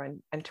tomorrow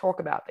and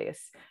talk about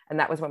this. And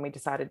that was when we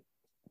decided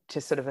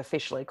to sort of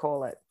officially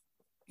call it.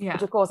 Yeah.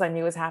 Which of course I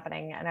knew was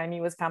happening and I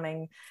knew was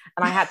coming.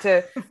 And I had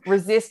to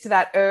resist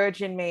that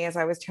urge in me as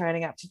I was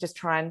turning up to just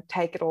try and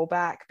take it all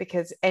back,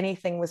 because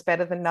anything was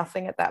better than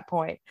nothing at that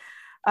point.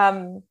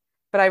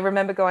 But I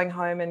remember going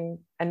home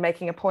and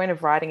making a point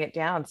of writing it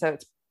down. So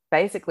it's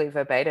basically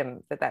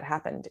verbatim that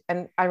happened.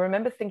 And I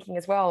remember thinking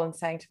as well, and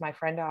saying to my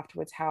friend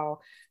afterwards,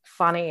 how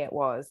funny it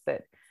was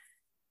that,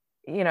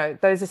 you know,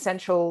 those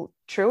essential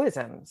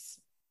truisms,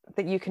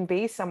 that you can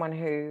be someone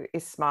who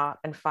is smart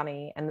and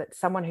funny, and that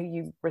someone who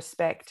you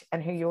respect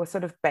and who you're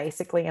sort of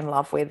basically in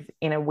love with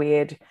in a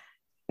weird,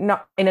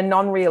 not in a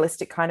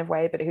non-realistic kind of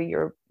way, but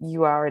who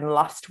you are in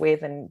lust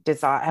with and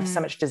desire, have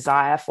so much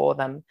desire for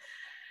them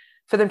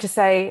to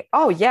say,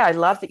 oh yeah, I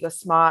love that you're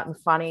smart and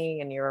funny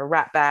and you're a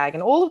rat bag,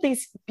 and all of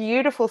these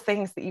beautiful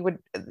things that you would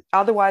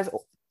otherwise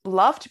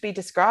love to be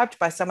described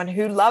by someone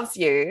who loves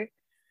you.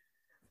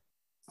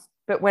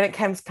 But when it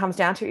comes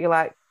down to it, you're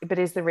like, but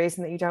is the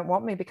reason that you don't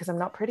want me because I'm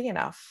not pretty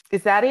enough?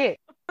 Is that it?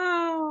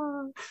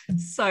 Oh,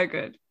 so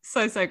good.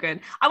 So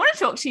good. I want to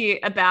talk to you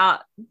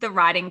about the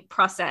writing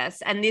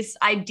process and this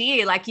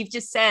idea, like you've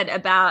just said,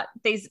 about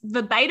these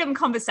verbatim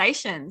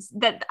conversations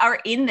that are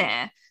in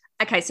there.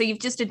 Okay, so you've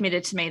just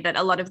admitted to me that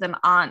a lot of them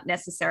aren't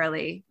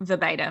necessarily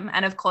verbatim,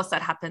 and of course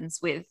that happens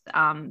with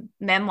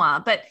memoir.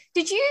 But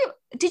did you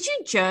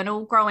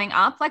journal growing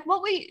up? Like,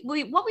 what were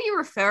you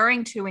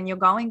referring to when you're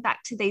going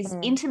back to these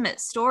intimate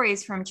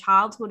stories from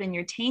childhood and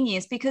your teen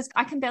years? Because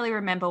I can barely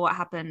remember what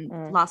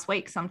happened last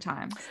week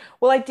sometimes.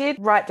 Well, I did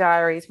write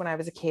diaries when I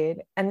was a kid,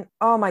 and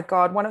oh my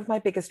God, one of my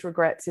biggest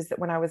regrets is that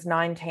when I was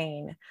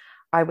 19,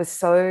 I was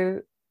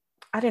so,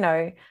 I don't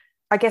know,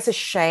 I guess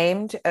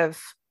ashamed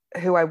of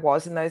who I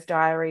was in those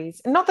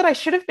diaries. Not that I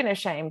should have been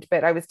ashamed,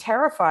 but I was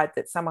terrified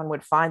that someone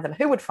would find them.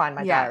 Who would find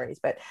my diaries?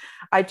 But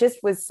I just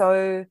was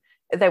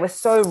they were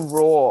so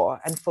raw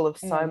and full of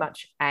so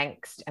much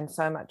angst and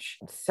so much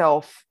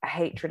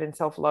self-hatred and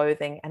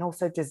self-loathing, and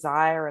also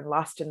desire and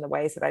lust in the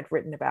ways that I'd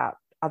written about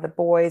other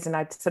boys. And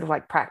I'd sort of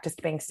like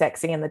practiced being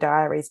sexy in the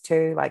diaries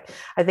too. Like,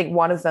 I think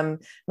one of them,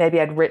 maybe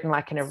I'd written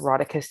like an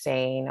erotica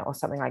scene or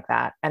something like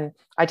that. And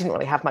I didn't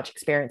really have much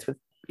experience with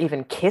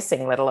even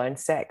kissing, let alone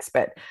sex.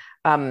 But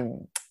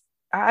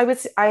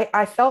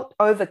I felt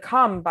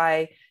overcome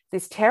by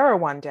this terror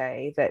one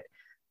day that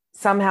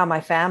somehow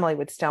my family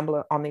would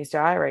stumble on these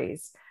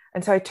diaries.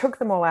 And so I took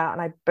them all out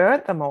and I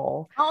burnt them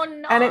all. Oh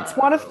no. And it's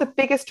one of the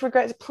biggest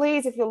regrets.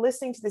 Please, if you're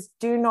listening to this,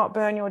 do not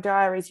burn your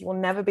diaries. You will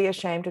never be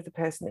ashamed of the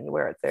person that you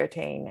were at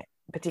 13,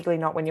 particularly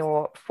not when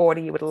you're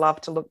 40. You would love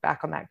to look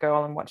back on that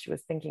girl and what she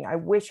was thinking. I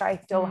wish I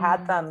still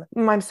had them.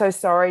 I'm so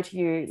sorry to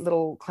you,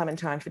 little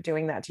Clementine, for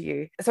doing that to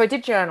you. So I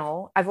did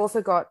journal. I've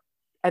also got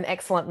an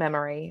excellent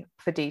memory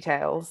for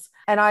details.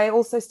 And I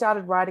also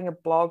started writing a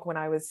blog when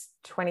I was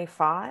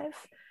 25,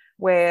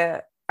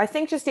 where I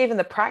think just even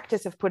the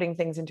practice of putting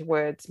things into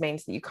words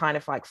means that you kind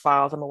of like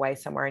file them away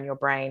somewhere in your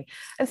brain.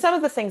 And some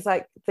of the things,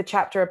 like the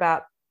chapter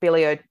about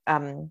I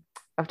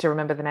have to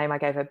remember the name I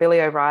gave her, Billie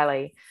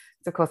O'Reilly.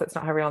 So of course, it's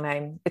not her real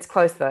name. It's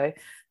close though.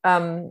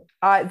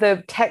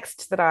 The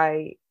texts that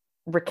I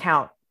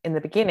recount in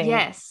the beginning,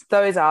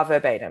 those are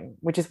verbatim,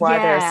 which is why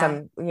there are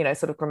some,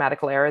 sort of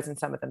grammatical errors in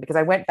some of them, because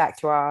I went back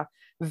to our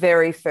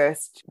very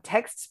first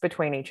texts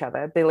between each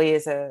other. Billie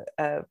is a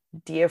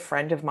dear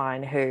friend of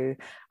mine who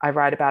I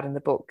write about in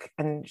the book,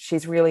 and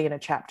she's really in a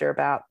chapter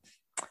about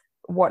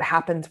what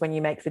happens when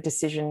you make the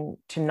decision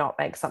to not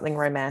make something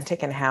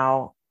romantic, and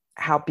how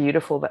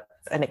beautiful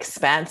and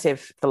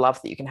expansive the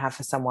love that you can have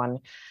for someone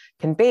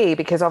can be,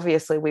 because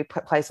obviously we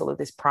place all of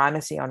this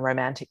primacy on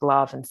romantic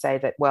love and say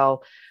that,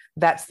 well,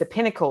 that's the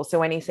pinnacle,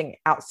 so anything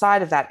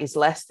outside of that is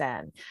less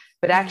than.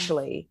 But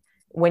actually,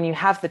 when you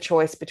have the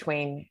choice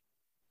between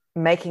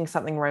making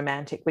something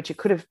romantic, which it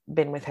could have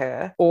been with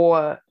her,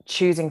 or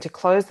choosing to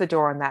close the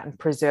door on that and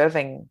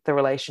preserving the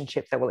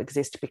relationship that will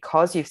exist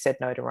because you've said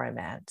no to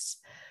romance,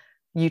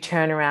 you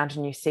turn around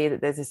and you see that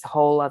there's this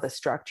whole other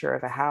structure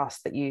of a house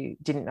that you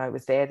didn't know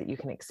was there, that you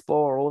can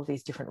explore, all of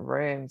these different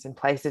rooms and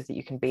places that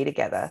you can be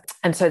together.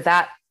 And so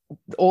that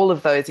all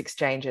of those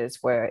exchanges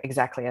were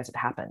exactly as it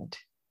happened.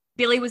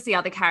 Billie was the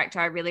other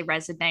character I really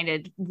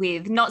resonated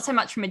with, not so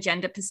much from a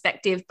gender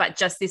perspective, but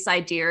just this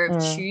idea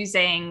of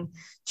choosing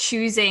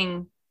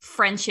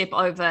friendship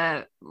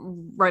over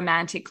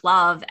romantic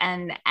love,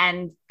 and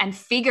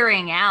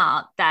figuring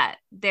out that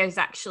there's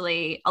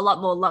actually a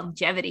lot more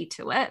longevity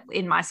to it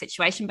in my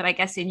situation, but I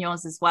guess in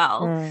yours as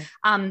well.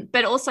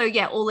 But also,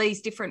 all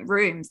these different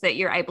rooms that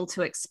you're able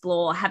to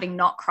explore, having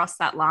not crossed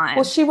that line.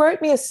 Well, she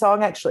wrote me a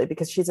song actually,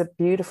 because she's a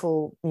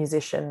beautiful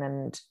musician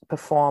and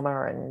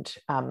performer and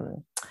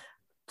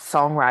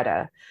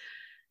songwriter,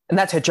 and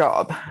that's her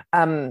job.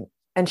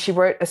 And she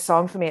wrote a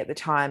song for me at the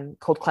time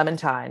called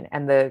Clementine,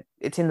 and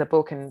it's in the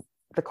book, and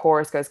the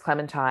chorus goes,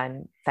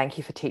 "Clementine, thank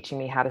you for teaching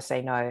me how to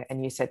say no,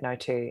 and you said no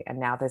too, and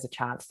now there's a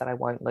chance that I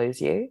won't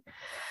lose you."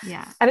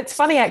 And it's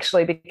funny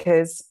actually,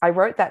 because I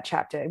wrote that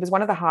chapter. It was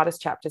one of the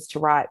hardest chapters to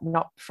write,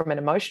 not from an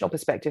emotional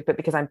perspective, but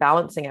because I'm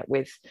balancing it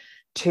with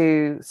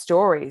two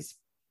stories,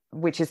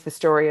 which is the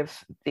story of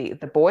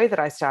the boy that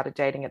I started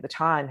dating at the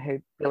time,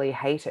 who really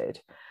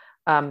hated,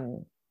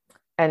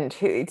 and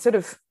who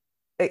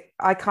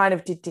I kind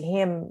of did to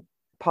him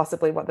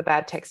possibly what the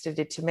bad texter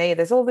did to me.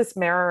 There's all this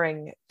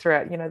mirroring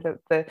throughout,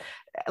 the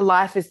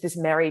life is this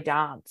merry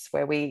dance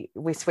where we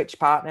switch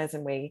partners,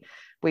 and we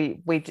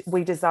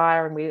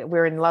desire, and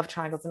we're in love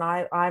triangles, and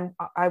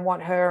I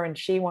want her and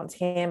she wants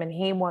him and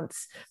he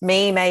wants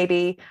me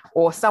maybe,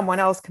 or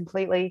someone else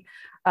completely.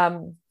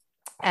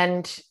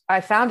 And I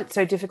found it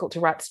so difficult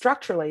to write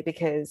structurally,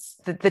 because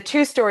the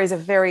two stories are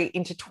very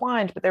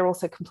intertwined, but they're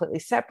also completely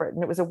separate.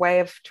 And it was a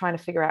way of trying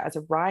to figure out as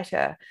a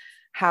writer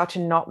how to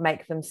not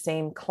make them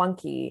seem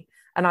clunky.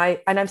 And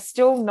I'm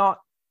still not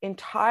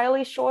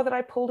entirely sure that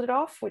I pulled it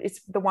off.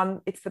 It's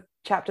the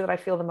chapter that I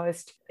feel the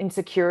most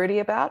insecurity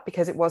about,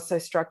 because it was so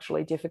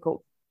structurally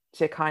difficult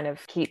to kind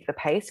of keep the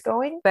pace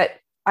going. But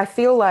I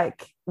feel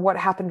like what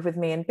happened with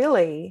me and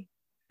Billy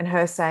and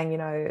her saying,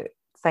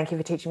 thank you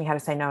for teaching me how to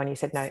say no, and you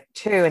said no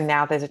too, and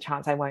now there's a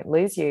chance I won't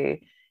lose you,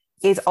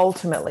 is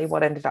ultimately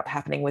what ended up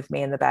happening with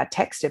me and the bad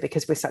texter,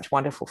 because we're such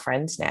wonderful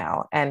friends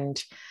now.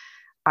 And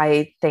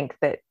I think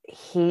that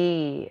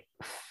he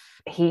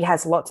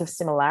has lots of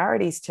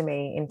similarities to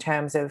me in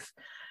terms of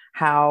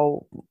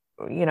how,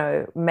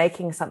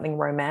 making something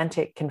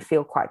romantic can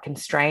feel quite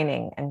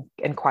constraining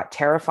and quite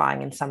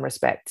terrifying in some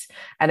respects,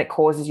 and it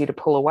causes you to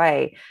pull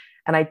away.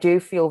 And I do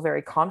feel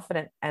very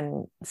confident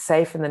and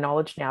safe in the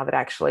knowledge now that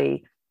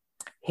actually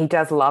he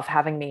does love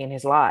having me in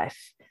his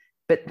life.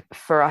 But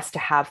for us to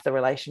have the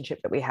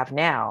relationship that we have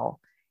now,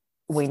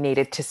 we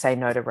needed to say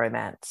no to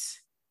romance.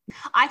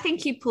 I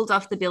think you pulled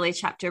off the Billy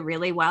chapter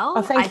really well.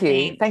 Oh, thank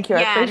you. Thank you.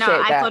 Yeah, I appreciate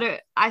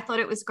that. I thought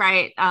it was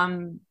great.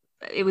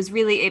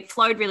 It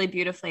flowed really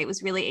beautifully. It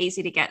was really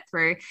easy to get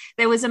through.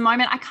 There was a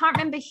moment, I can't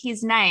remember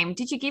his name.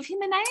 Did you give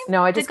him a name?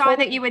 No, I just the guy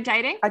that you were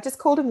dating? I just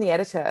called him the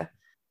editor.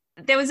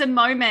 There was a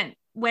moment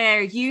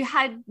where you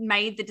had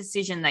made the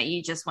decision that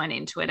you just weren't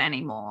into it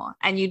anymore,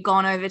 and you'd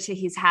gone over to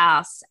his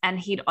house and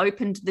he'd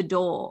opened the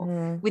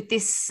door with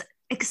this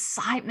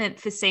excitement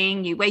for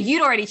seeing you, where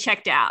you'd already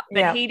checked out,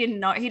 but he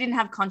didn't know, he didn't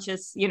have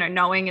conscious,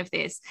 knowing of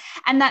this.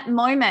 And that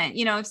moment,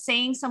 of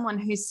seeing someone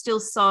who's still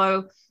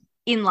so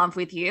in love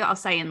with you, I'll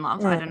say in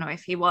love, I don't know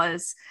if he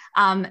was,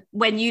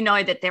 when you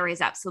know that there is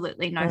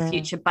absolutely no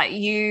future, but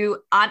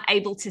you aren't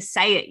able to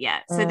say it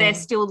yet. So they're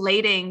still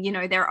leading,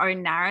 their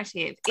own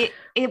narrative.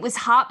 It was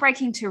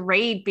heartbreaking to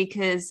read,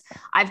 because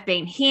I've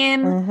been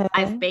him,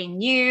 I've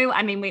been you.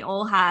 I mean, we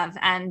all have.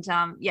 And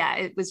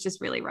it was just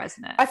really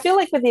resonant. I feel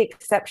like, with the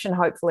exception,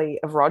 hopefully,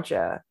 of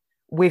Roger,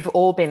 we've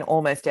all been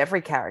almost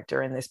every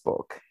character in this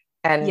book.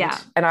 And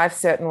I've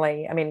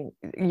certainly, I mean,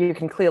 you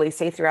can clearly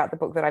see throughout the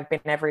book that I've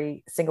been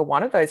every single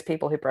one of those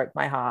people who broke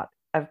my heart.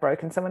 I've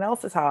broken someone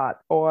else's heart,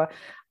 or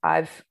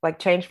I've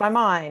changed my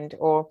mind,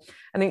 or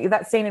I think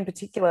that scene in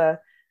particular.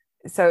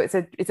 So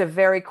it's a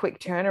very quick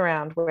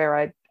turnaround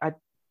where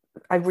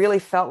I really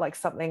felt like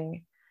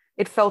something,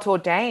 it felt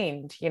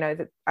ordained,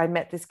 that I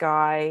met this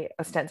guy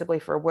ostensibly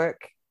for a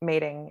work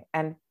meeting,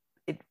 and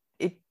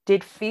it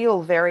did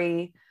feel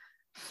very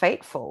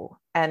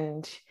fateful.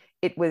 And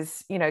it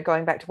was,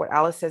 going back to what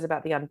Alice says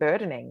about the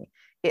unburdening,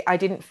 I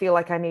didn't feel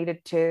like I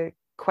needed to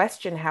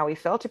question how he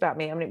felt about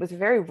me. I mean, it was a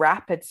very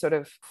rapid sort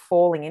of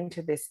falling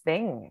into this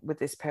thing with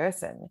this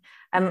person.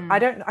 And I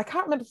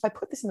can't remember if I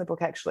put this in the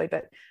book actually,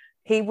 but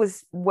he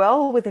was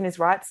well within his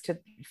rights to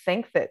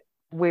think that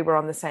we were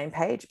on the same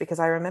page, because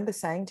I remember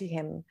saying to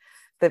him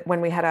that when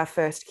we had our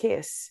first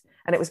kiss,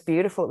 and it was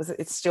beautiful,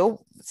 it's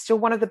still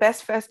one of the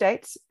best first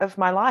dates of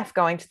my life,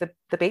 going to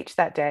the beach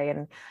that day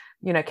and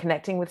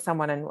connecting with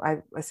someone. And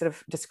I sort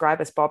of describe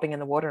us bobbing in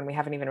the water, and we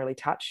haven't even really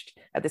touched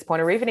at this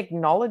point, or even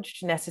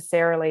acknowledged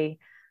necessarily,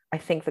 I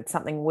think, that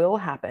something will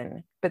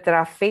happen, but that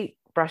our feet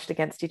brushed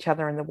against each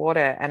other in the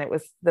water, and it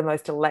was the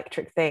most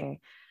electric thing.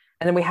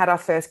 And then we had our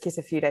first kiss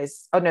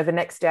the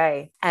next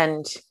day,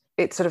 and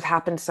it sort of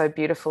happened so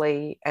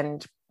beautifully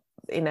and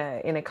in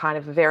a kind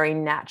of very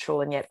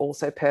natural and yet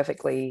also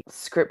perfectly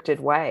scripted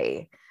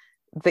way.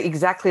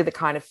 Exactly the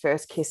kind of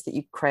first kiss that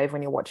you crave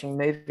when you're watching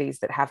movies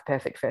that have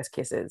perfect first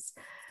kisses.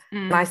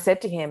 And I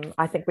said to him,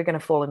 I think we're going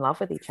to fall in love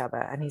with each other.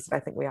 And he said,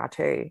 I think we are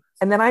too.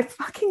 And then I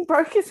fucking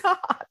broke his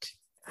heart.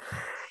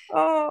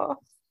 Oh.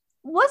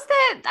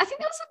 I think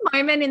there was a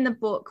moment in the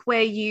book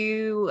where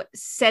you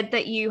said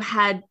that you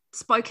had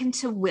spoken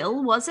to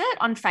Will, was it,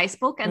 on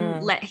Facebook,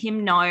 and let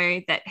him know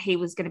that he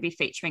was going to be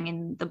featuring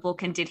in the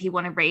book? And did he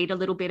want to read a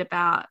little bit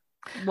about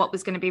what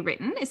was going to be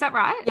written? Is that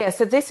right? Yeah.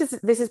 So this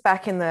is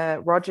back in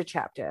the Roger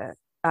chapter.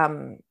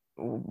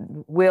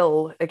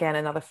 Will, again,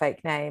 another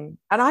fake name.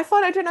 And I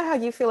don't know how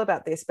you feel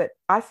about this, but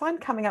I find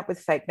coming up with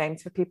fake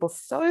names for people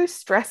so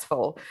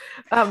stressful.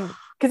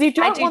 Because you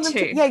don't want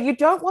them you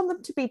don't want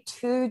them to be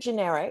too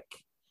generic,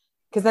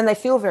 because then they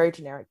feel very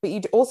generic, but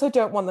you also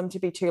don't want them to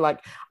be too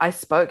like, I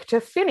spoke to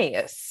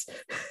Phineas.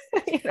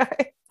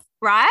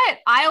 Right?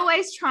 I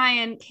always try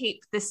and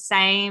keep the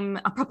same,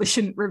 I probably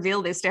shouldn't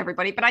reveal this to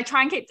everybody, but I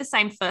try and keep the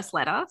same first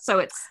letter. So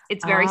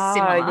it's very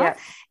similar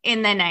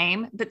in their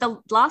name. But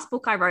the last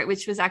book I wrote,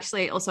 which was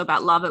actually also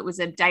about love, it was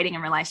a dating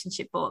and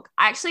relationship book.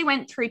 I actually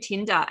went through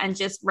Tinder and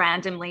just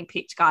randomly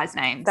picked guys'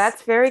 names.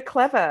 That's very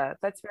clever.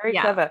 That's very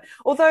clever.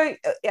 Although,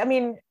 I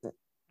mean,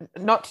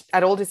 not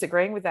at all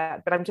disagreeing with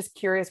that, but I'm just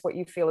curious what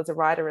you feel as a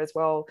writer as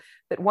well,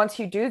 that once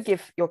you do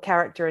give your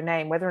character a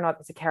name, whether or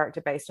not it's a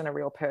character based on a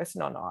real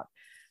person or not,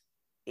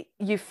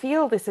 you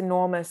feel this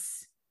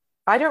enormous,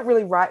 I don't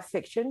really write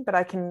fiction, but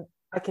I can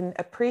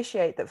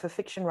appreciate that for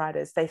fiction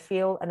writers, they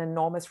feel an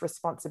enormous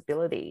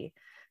responsibility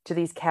to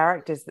these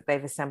characters that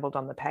they've assembled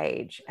on the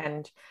page.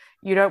 And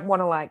you don't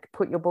want to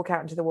put your book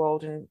out into the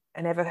world and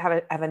ever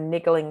have a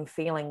niggling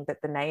feeling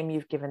that the name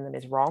you've given them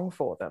is wrong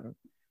for them.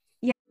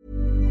 Yeah.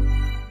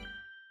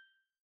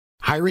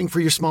 Hiring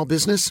for your small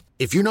business?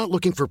 If you're not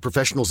looking for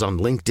professionals on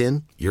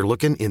LinkedIn, you're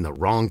looking in the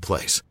wrong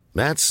place.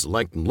 That's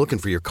like looking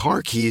for your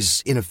car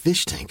keys in a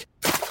fish tank.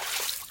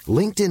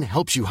 LinkedIn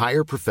helps you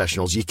hire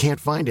professionals you can't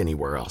find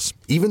anywhere else,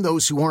 even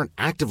those who aren't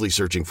actively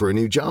searching for a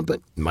new job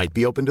but might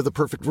be open to the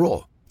perfect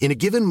role. In a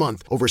given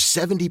month, over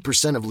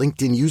 70% of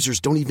LinkedIn users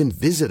don't even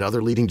visit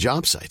other leading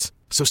job sites.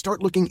 So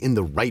start looking in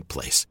the right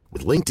place.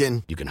 With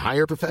LinkedIn, you can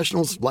hire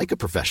professionals like a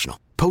professional.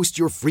 Post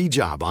your free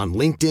job on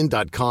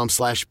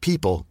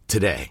linkedin.com/people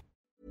today.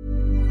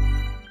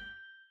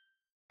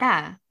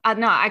 Yeah,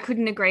 no, I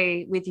couldn't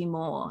agree with you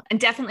more. And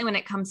definitely when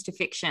it comes to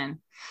fiction.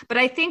 But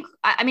I think,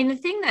 I mean, the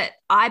thing that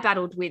I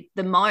battled with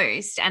the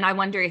most, and I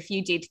wonder if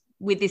you did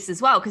with this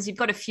as well, because you've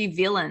got a few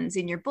villains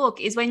in your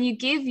book, is when you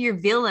give your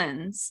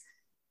villains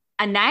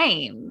a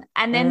name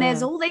and then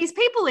there's all these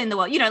people in the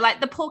world, you know,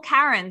 like the poor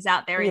Karens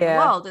out there in the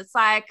world. It's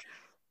like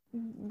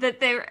that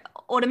they're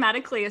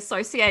automatically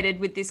associated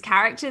with this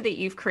character that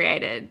you've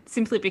created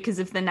simply because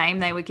of the name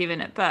they were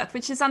given at birth,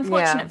 which is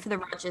unfortunate for the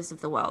Rogers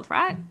of the world,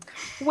 right?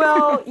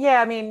 Well,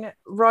 yeah, I mean,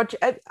 Roger,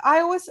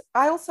 I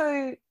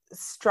also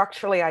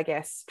structurally, I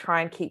guess,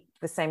 try and keep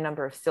the same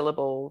number of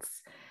syllables.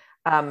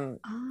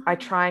 I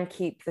try and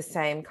keep the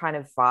same kind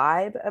of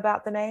vibe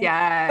about the name.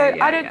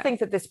 I don't think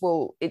that this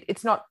will,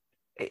 it's not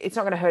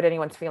going to hurt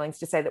anyone's feelings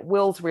to say that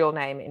Will's real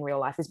name in real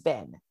life is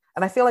Ben.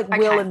 And I feel like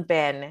Will and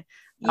Ben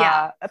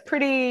are a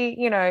pretty,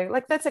 you know,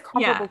 like that's a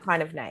comparable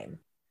kind of name.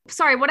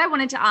 Sorry, what I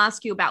wanted to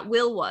ask you about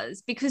Will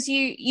was, because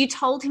you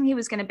told him he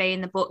was going to be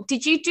in the book.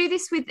 Did you do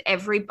this with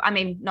I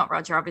mean, not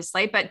Roger,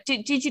 obviously, but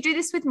did you do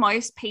this with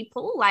most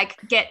people? Like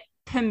get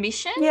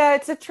permission? Yeah,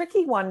 it's a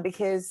tricky one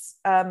because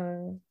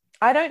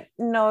I don't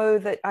know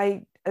that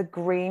I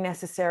agree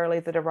necessarily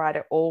that a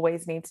writer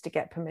always needs to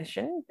get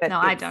permission. But no,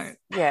 I don't.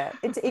 Yeah,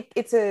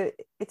 it's a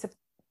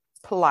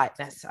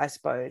politeness, I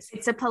suppose.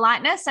 It's a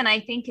politeness, and I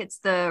think it's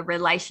the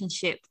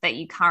relationship that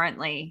you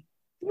currently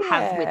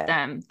have with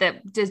them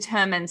that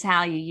determines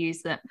how you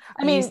use them.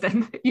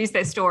 Use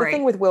their story. The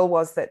thing with Will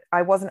was that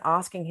I wasn't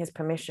asking his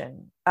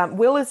permission.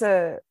 Will is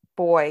a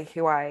boy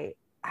who I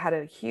had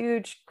a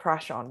huge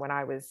crush on when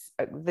I was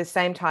the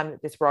same time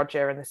that this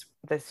Roger and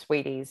the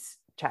Sweeties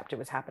chapter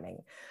was happening.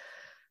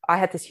 I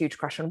had this huge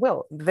crush on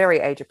Will, very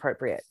age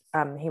appropriate.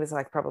 He was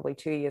like probably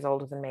 2 years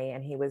older than me,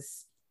 and he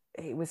was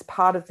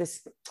part of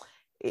this.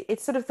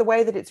 It's sort of the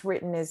way that it's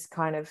written is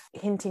kind of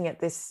hinting at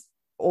this,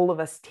 all of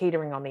us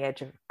teetering on the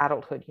edge of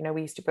adulthood. You know,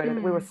 we used to go to,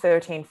 we were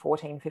 13,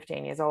 14,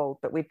 15 years old,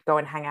 but we'd go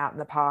and hang out in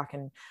the park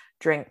and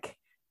drink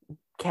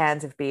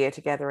cans of beer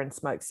together and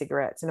smoke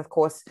cigarettes. And of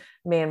course,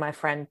 me and my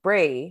friend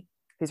Bree,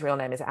 whose real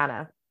name is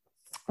Anna,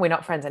 we're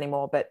not friends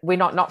anymore, but we're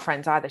not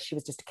friends either. She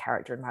was just a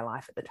character in my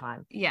life at the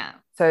time. Yeah.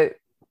 So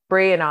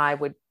Bree and I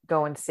would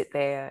go and sit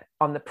there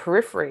on the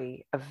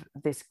periphery of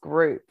this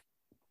group,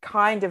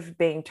 kind of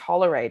being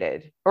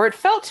tolerated, or it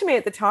felt to me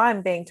at the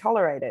time being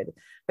tolerated,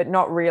 but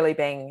not really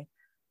being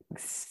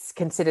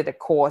considered a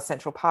core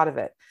central part of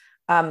it.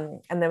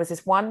 And there was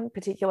this one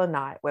particular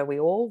night where we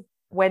all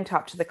went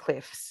up to the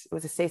cliffs. It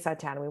was a seaside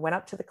town, and we went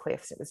up to the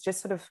cliffs. It was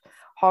just sort of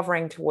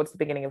hovering towards the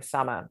beginning of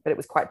summer, but it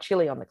was quite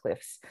chilly on the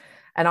cliffs.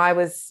 And I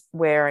was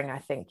wearing, I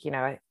think, you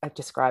know, I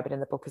describe it in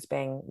the book as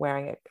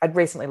I'd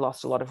recently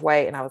lost a lot of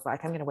weight, and I was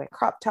like, I'm going to wear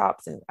crop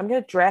tops and I'm going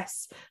to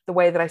dress the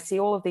way that I see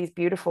all of these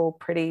beautiful,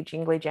 pretty,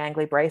 jingly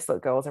jangly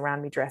bracelet girls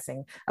around me dressing.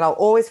 And I'll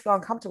always feel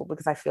uncomfortable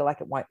because I feel like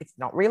it's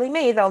not really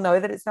me. They'll know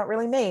that it's not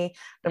really me.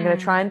 I'm going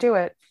to try and do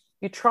it.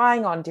 You're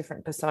trying on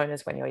different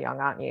personas when you're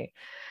young, aren't you?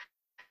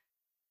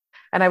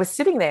 And I was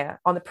sitting there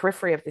on the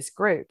periphery of this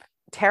group,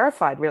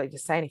 terrified really to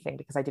say anything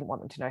because I didn't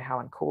want them to know how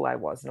uncool I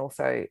was. And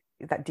also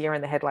that deer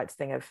in the headlights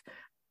thing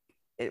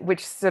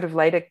which sort of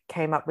later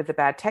came up with the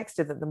bad text,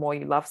 that the more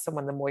you love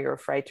someone, the more you're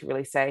afraid to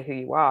really say who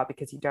you are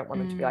because you don't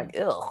want them to be like,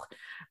 ugh.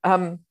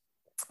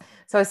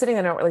 So I was sitting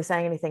there not really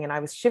saying anything, and I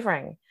was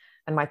shivering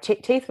and my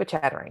teeth were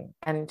chattering,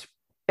 and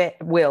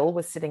Will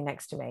was sitting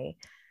next to me,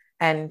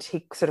 and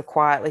he sort of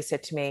quietly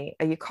said to me,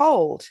 "Are you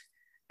cold?"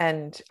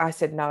 And I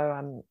said,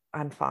 "No,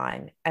 I'm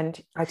fine." And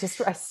I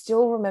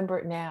still remember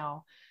it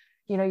now.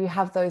 You know, you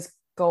have those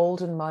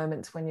golden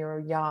moments when you're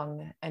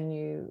young,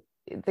 and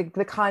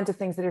the kinds of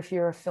things that if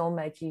you're a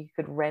filmmaker, you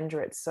could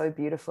render it so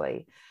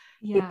beautifully.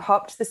 Yeah. He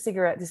popped the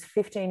cigarette, this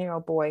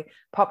 15-year-old boy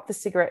popped the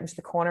cigarette into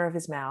the corner of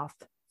his mouth,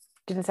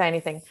 didn't say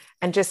anything,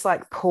 and just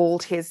like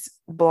pulled his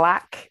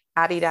black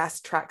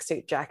Adidas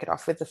tracksuit jacket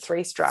off with the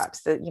 3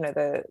 stripes,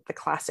 the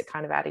classic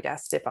kind of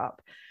Adidas zip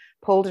up,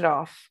 pulled it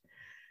off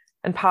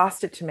and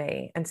passed it to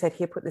me and said,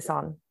 "Here, put this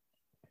on."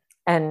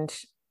 And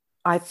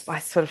I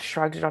sort of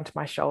shrugged it onto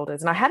my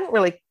shoulders, and I hadn't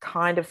really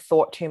kind of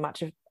thought too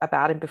much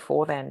about him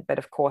before then. But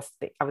of course,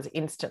 I was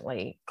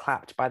instantly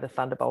clapped by the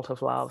thunderbolt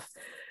of love,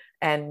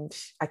 and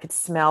I could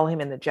smell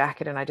him in the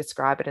jacket. And I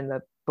describe it in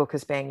the book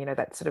as being, you know,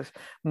 that sort of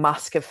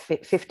musk of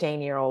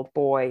 15-year-old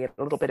boy,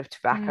 a little bit of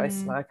tobacco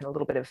smoke and a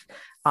little bit of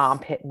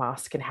armpit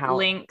musk and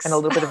Lynx. And a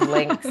little bit of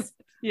lynx,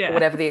 yeah, or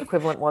whatever the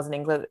equivalent was in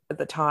England at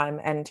the time.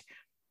 And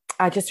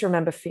I just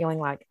remember feeling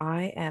like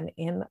I am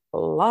in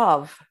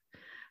love.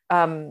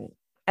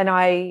 And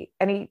I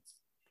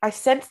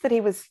sensed that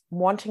he was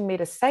wanting me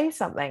to say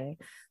something,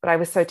 but I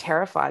was so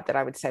terrified that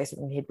I would say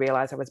something he'd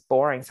realize I was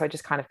boring. So I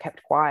just kind of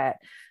kept quiet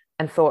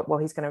and thought, well,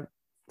 he's going to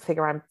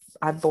figure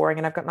I'm boring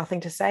and I've got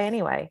nothing to say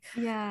anyway.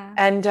 Yeah.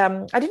 And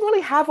I didn't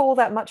really have all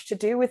that much to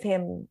do with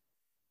him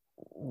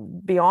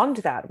beyond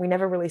that. We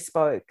never really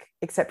spoke,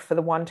 except for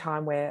the one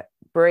time where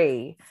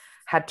Brie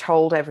had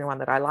told everyone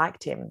that I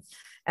liked him,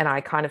 and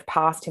I kind of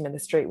passed him in the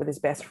street with his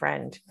best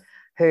friend,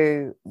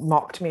 who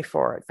mocked me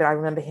for it. But I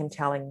remember him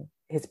telling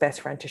his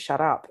best friend to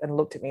shut up, and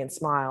looked at me and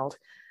smiled.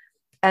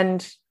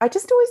 And I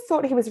just always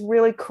thought he was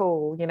really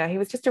cool. You know, he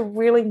was just a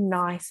really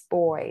nice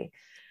boy.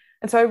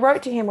 And so I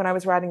wrote to him when I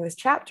was writing this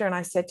chapter, and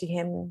I said to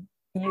him,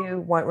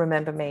 you won't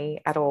remember me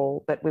at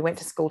all, but we went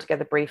to school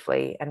together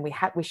briefly, and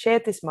we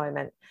shared this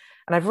moment,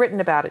 and I've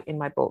written about it in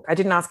my book. I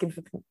didn't ask him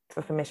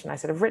for permission. I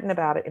said, I've written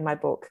about it in my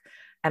book,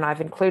 and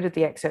I've included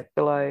the excerpt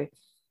below.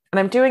 And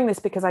I'm doing this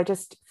because I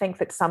just think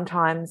that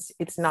sometimes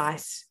it's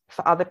nice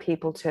for other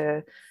people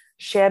to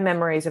share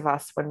memories of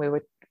us when we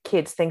were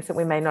kids, things that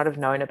we may not have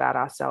known about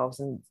ourselves.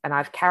 And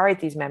I've carried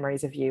these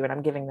memories of you, and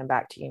I'm giving them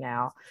back to you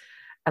now.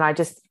 And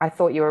I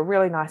thought you were a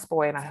really nice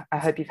boy, and I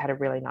hope you've had a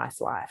really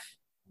nice life.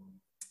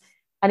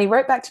 And he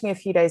wrote back to me a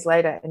few days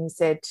later, and he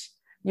said,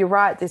 you're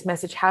right, this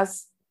message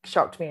has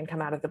shocked me and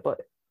come out of the blue.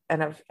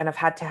 And I've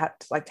had to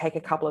take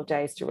a couple of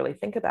days to really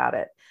think about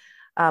it.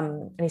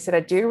 And he said, I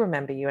do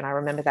remember you. And I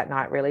remember that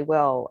night really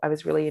well. I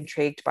was really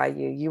intrigued by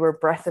you. You were a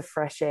breath of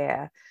fresh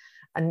air,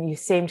 and you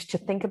seemed to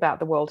think about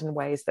the world in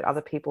ways that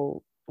other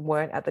people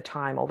weren't at the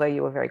time, although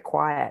you were very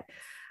quiet.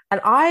 And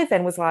I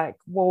then was like,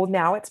 well,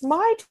 now it's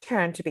my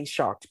turn to be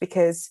shocked,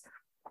 because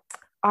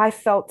I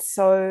felt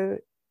so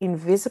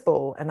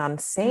invisible and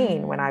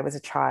unseen when I was a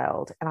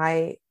child.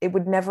 And it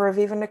would never have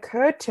even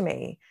occurred to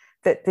me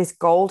that this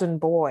golden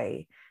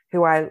boy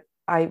who I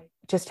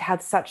just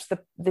had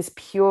this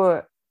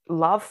pure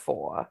love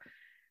for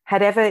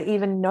had ever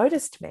even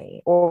noticed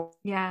me, or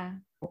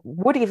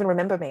would even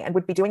remember me, and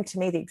would be doing to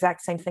me the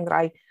exact same thing that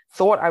I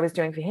thought I was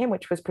doing for him,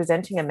 which was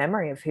presenting a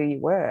memory of who you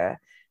were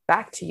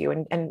back to you,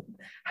 and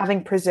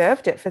having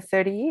preserved it for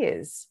 30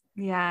 years.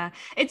 Yeah,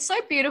 it's so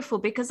beautiful,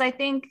 because I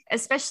think,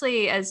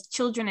 especially as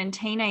children and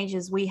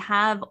teenagers, we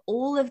have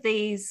all of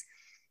these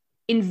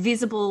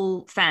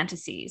invisible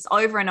fantasies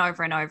over and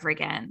over and over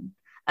again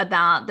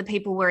about the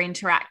people we're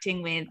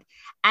interacting with.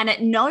 And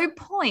at no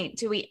point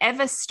do we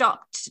ever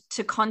stop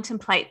to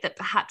contemplate that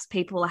perhaps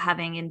people are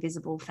having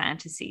invisible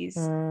fantasies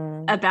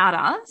about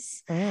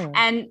us.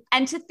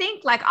 And to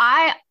think, like,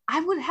 I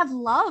would have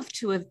loved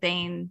to have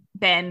been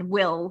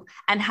Will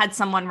and had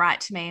someone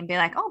write to me and be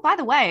like, oh, by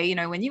the way, you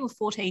know, when you were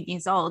 14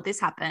 years old, this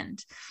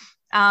happened.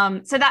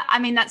 So that, I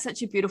mean, that's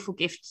such a beautiful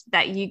gift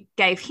that you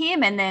gave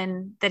him, and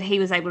then that he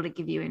was able to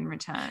give you in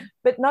return.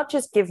 But not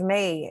just give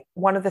me.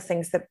 One of the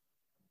things that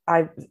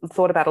I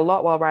thought about a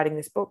lot while writing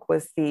this book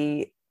was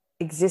the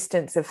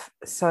existence of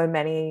so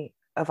many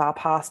of our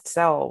past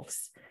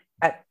selves.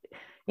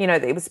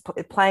 It was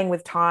playing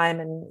with time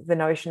and the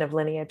notion of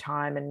linear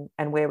time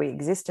and where we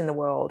exist in the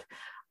world.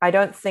 I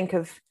don't think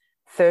of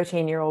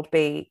 13-year-old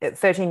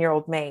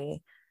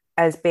me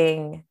as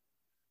being,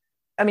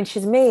 I mean,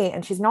 she's me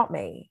and she's not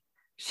me.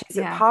 She's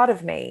a part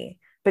of me,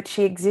 but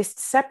she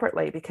exists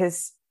separately,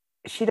 because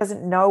she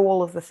doesn't know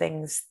all of the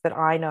things that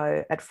I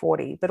know at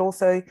 40, but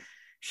also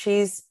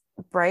she's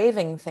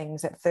braving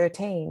things at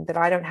 13 that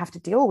I don't have to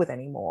deal with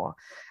anymore.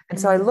 And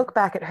so I look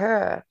back at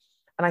her,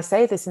 and I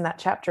say this in that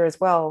chapter as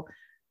well,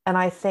 and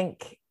I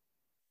think,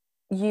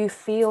 you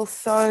feel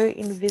so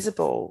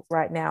invisible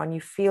right now, and you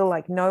feel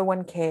like no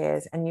one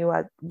cares, and you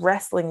are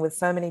wrestling with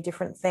so many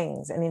different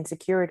things and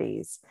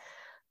insecurities.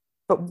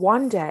 But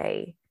one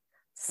day,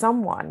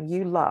 someone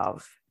you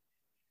love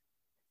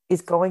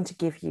is going to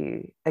give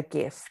you a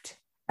gift,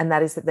 and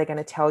that is that they're going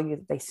to tell you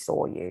that they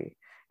saw you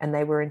and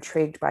they were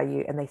intrigued by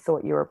you and they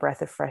thought you were a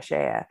breath of fresh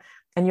air.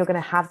 And you're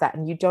going to have that,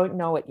 and you don't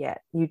know it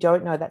yet. You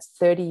don't know. That's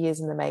 30 years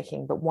in the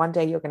making, but one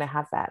day you're going to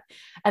have that.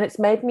 And it's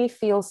made me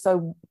feel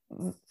so,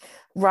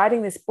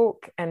 writing this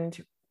book, and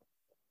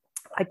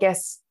I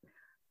guess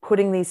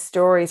putting these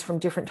stories from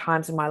different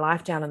times in my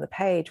life down on the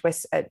page, where,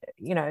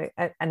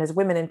 and as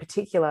women in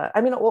particular,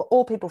 I mean,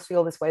 all people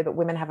feel this way, but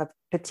women have a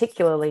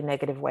particularly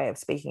negative way of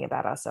speaking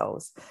about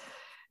ourselves.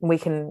 And we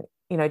can,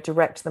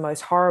 direct the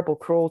most horrible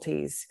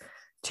cruelties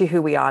to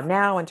who we are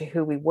now and to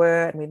who we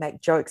were, and we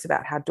make jokes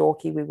about how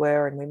dorky we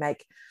were, and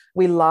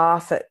we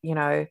laugh at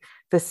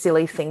the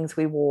silly things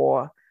we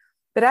wore.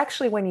 But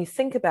actually, when you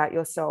think about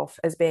yourself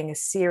as being a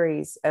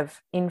series of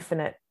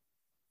infinite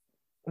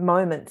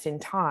moments in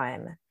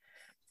time,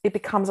 it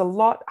becomes a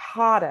lot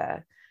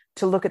harder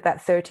to look at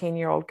that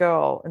 13-year-old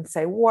girl and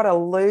say, what a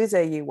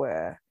loser you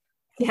were.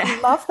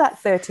 You love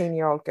that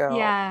 13-year-old girl.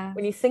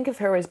 When you think of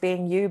her as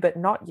being you but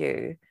not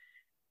you,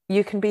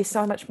 you can be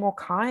so much more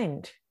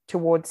kind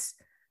towards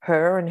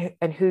her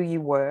and who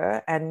you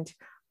were, and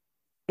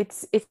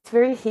it's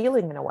very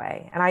healing in a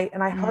way. And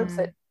I hope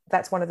that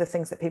that's one of the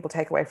things that people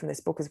take away from this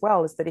book as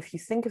well, is that if you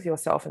think of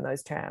yourself in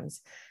those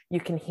terms,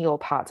 you can heal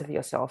parts of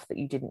yourself that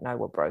you didn't know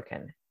were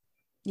broken.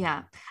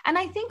 Yeah. And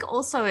I think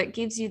also it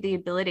gives you the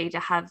ability to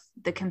have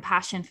the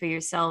compassion for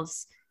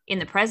yourselves in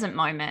the present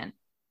moment,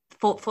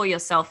 for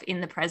yourself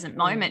in the present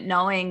moment,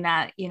 knowing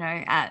that, you know,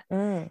 at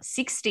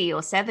 60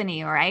 or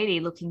 70 or 80,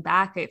 looking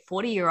back at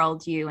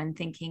 40-year-old you and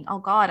thinking, oh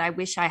God, I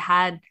wish I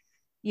had,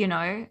 you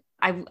know,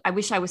 I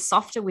wish I was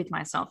softer with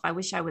myself. I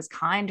wish I was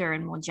kinder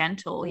and more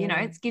gentle. You know,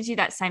 it gives you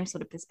that same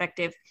sort of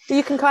perspective.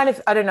 You can kind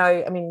of, I don't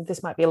know, I mean,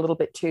 this might be a little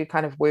bit too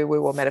kind of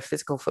woo-woo or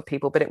metaphysical for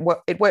people, but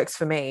it works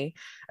for me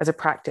as a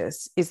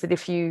practice, is that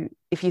if you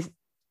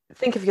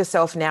think of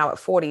yourself now at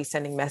 40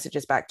 sending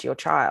messages back to your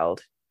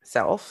child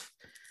self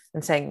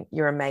and saying,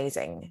 you're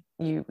amazing,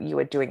 you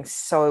are doing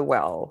so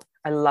well,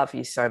 I love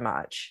you so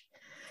much.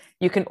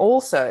 You can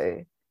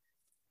also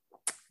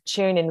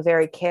tune in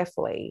very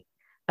carefully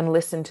and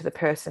listen to the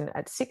person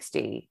at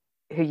 60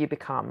 who you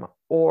become,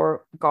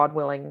 or God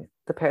willing,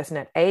 the person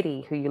at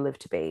 80 who you live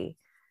to be,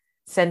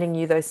 sending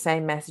you those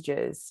same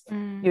messages.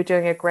 You're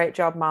doing a great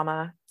job,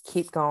 mama.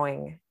 Keep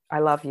going. I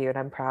love you and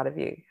I'm proud of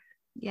you.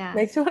 Yeah.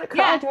 Makes me want to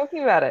cry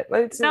talking about it.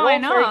 It's all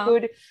very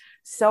good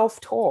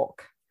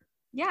self-talk.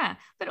 Yeah.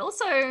 But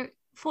also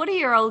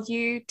 40-year-old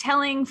you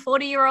telling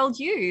 40-year-old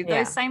you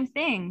those same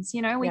things.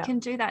 You know, we can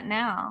do that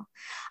now.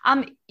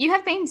 You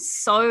have been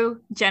so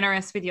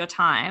generous with your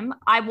time.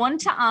 I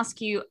want to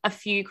ask you a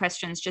few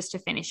questions just to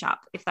finish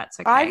up, if that's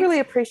okay. I really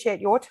appreciate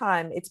your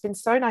time. It's been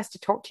so nice to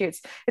talk to you.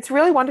 It's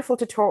really wonderful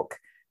to talk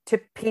to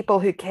people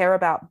who care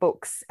about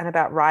books and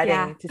about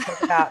writing, to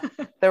talk about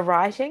the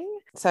writing.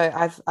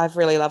 So I've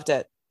really loved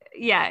it.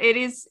 Yeah, it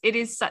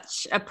is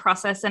such a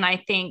process. And I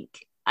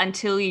think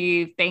until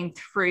you've been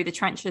through the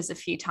trenches a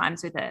few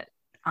times with it,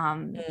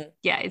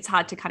 it's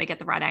hard to kind of get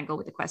the right angle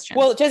with the question.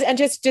 Well,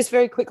 just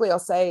very quickly, I'll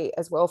say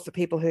as well, for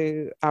people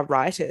who are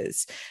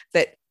writers,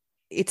 that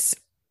it's,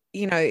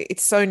 you know,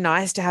 it's so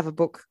nice to have a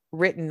book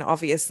written,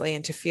 obviously,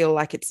 and to feel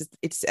like it's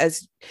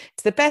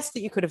the best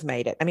that you could have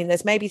made it. I mean,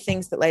 there's maybe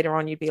things that later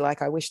on you'd be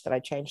like, I wish that I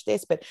changed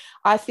this, but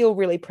I feel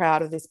really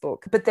proud of this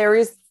book. But there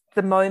is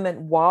the moment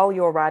while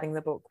you're writing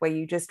the book where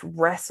you just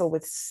wrestle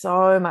with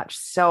so much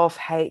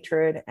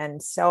self-hatred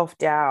and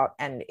self-doubt,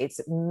 and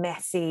it's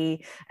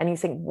messy, and you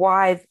think,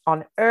 why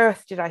on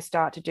earth did I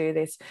start to do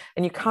this?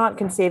 And you can't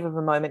conceive of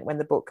a moment when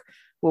the book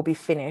will be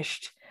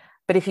finished.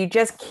 But if you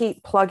just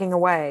keep plugging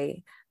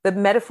away, the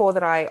metaphor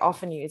that I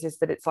often use is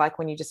that it's like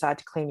when you decide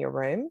to clean your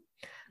room,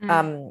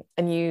 and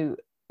you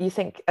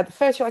think at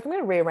first you're like, I'm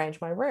going to rearrange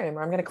my room,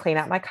 or I'm going to clean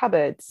out my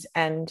cupboards,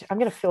 and I'm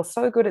going to feel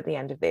so good at the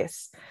end of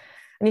this.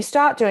 And you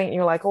start doing it and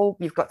you're like, oh,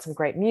 you've got some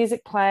great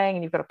music playing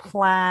and you've got a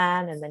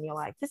plan. And then you're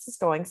like, this is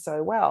going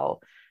so well.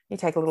 You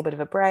take a little bit of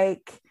a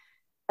break.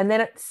 And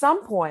then at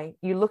some point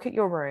you look at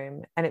your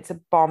room and it's a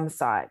bomb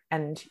site,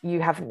 and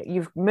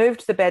you've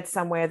moved the bed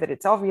somewhere that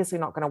it's obviously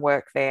not going to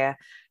work there.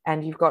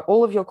 And you've got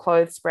all of your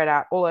clothes spread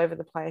out all over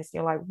the place. And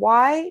you're like,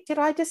 why did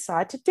I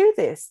decide to do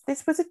this?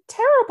 This was a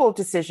terrible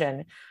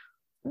decision.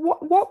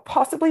 What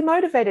possibly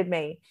motivated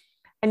me?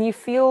 And you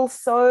feel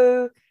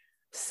so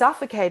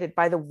suffocated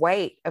by the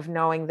weight of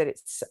knowing that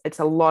it's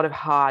a lot of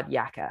hard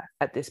yakka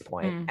at this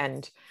point.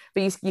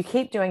 But you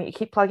keep doing it, you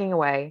keep plugging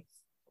away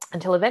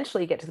until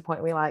eventually you get to the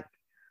point where you're like,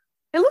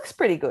 it looks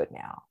pretty good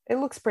now. It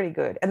looks pretty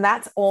good. And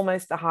that's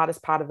almost the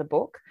hardest part of the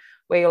book,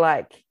 where you're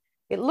like,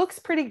 it looks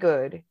pretty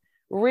good.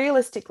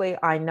 Realistically,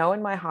 I know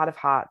in my heart of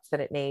hearts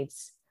that it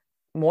needs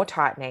more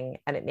tightening,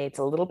 and it needs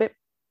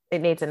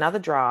another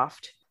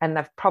draft, and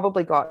they've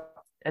probably got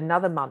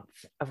another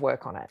month of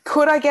work on it.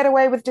 Could I get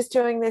away with just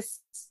doing this,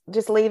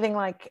 just leaving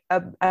like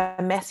a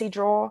messy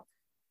drawer?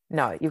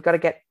 No, you've got to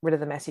get rid of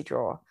the messy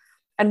drawer.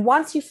 And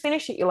once you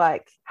finish it, you're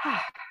like,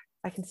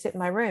 I can sit in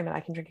my room and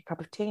I can drink a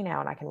cup of tea now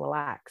and I can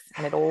relax,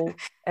 and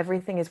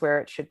everything is where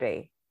it should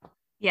be.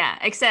 Yeah,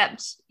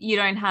 except you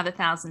don't have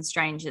 1,000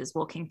 strangers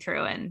walking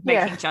through and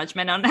making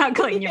judgment on how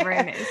clean your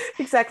room is.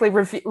 Exactly,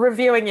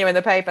 reviewing you in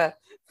the paper.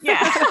 Yeah.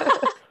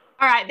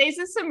 All right, these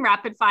are some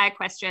rapid fire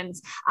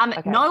questions.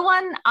 Okay. No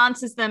one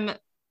answers them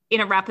in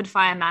a rapid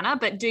fire manner,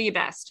 but do your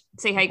best.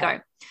 See how you go.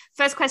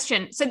 First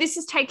question. So this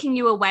is taking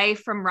you away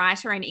from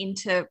writer and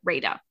into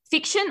reader.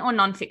 Fiction or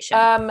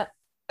nonfiction?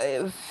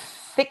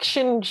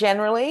 Fiction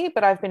generally,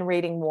 but I've been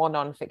reading more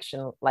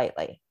nonfiction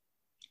lately.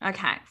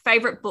 Okay.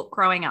 Favorite book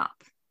growing up?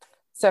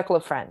 Circle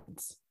of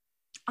Friends.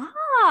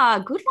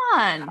 Ah, good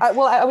one.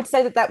 Well, I would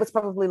say that was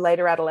probably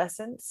later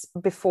adolescence.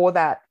 Before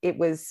that, it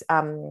was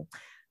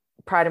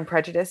Pride and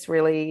Prejudice.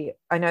 Really,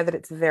 I know that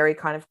it's a very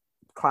kind of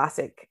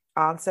classic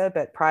answer,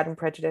 but Pride and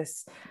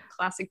Prejudice.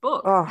 Classic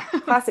book.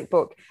 Classic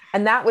book.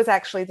 And that was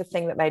actually the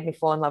thing that made me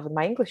fall in love with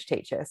my English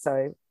teacher.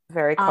 So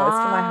very close to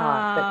my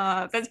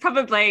heart. But that's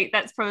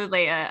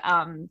probably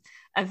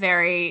a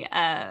very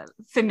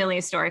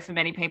familiar story for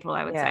many people,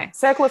 I would say.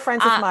 Circle of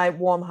Friends is my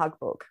warm hug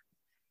book.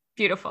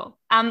 Beautiful.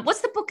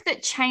 What's the book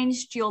that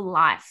changed your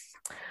life?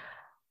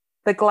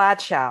 The Glad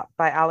Shout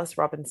by Alice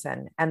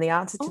Robinson. And the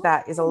answer to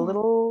that is a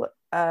little,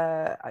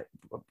 I'll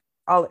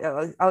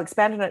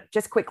expand on it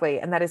just quickly.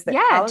 And that is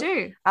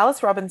that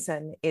Alice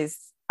Robinson is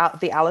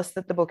the Alice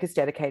that the book is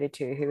dedicated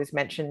to, who is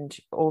mentioned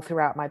all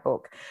throughout my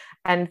book.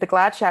 And The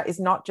Glad Shout is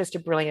not just a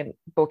brilliant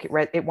book.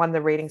 It won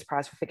the Readings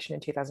Prize for Fiction in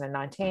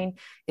 2019.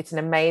 It's an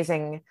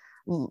amazing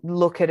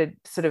look at a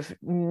sort of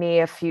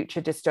near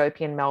future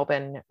dystopian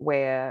Melbourne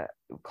where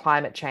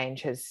climate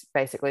change has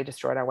basically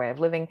destroyed our way of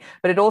living.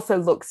 But it also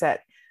looks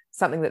at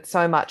something that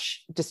so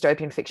much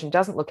dystopian fiction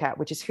doesn't look at,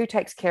 which is who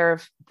takes care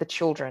of the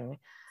children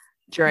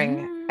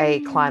during a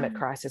climate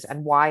crisis,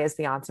 and why is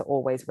the answer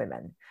always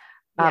women?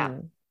 Yeah.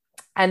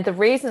 And the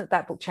reason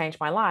that book changed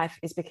my life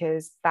is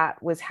because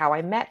that was how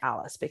I met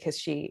Alice, because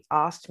she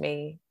asked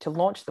me to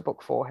launch the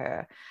book for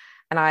her.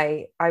 And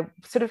I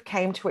sort of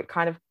came to it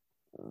kind of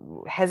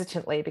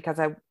hesitantly, because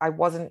I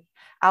wasn't,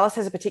 Alice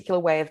has a particular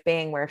way of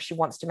being where if she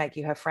wants to make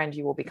you her friend,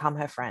 you will become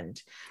her friend.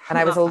 And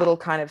I was a little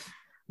kind of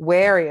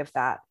wary of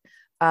that.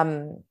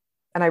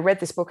 And I read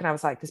this book and I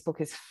was like, this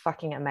book is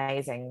fucking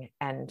amazing.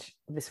 And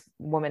this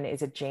woman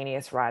is a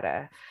genius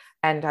writer.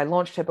 And I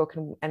launched her book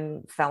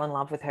and fell in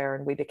love with her.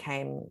 And we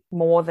became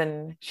more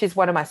than, she's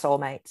one of my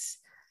soulmates.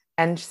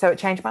 And so it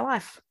changed my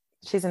life.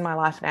 She's in my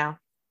life now.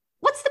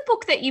 What's the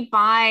book that you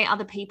buy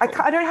other people?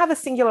 I don't have a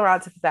singular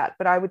answer for that,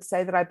 but I would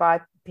say that I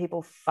buy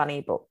people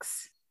funny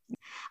books.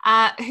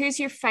 Who's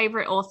your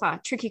favorite author?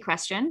 Tricky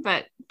question,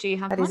 but do you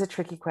have that? One? Is a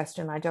tricky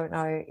question. I don't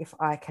know if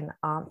I can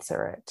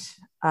answer it.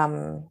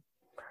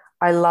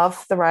 I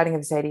love the writing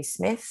of Zadie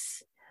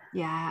Smith.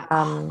 Yeah,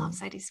 I love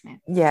Zadie Smith.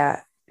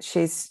 Yeah,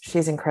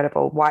 she's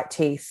incredible. White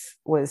Teeth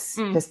was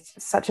just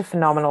such a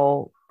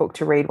phenomenal book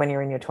to read when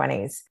you're in your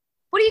 20s.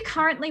 What are you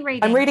currently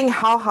reading? I'm reading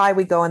How High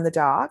We Go in the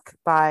Dark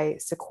by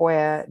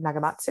Sequoia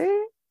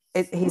Nagamatsu.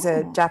 He's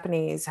a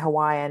Japanese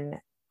Hawaiian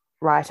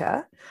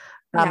writer.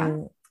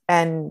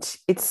 And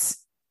it's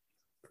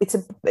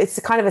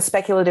a kind of a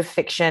speculative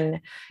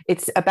fiction.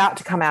 It's about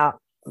to come out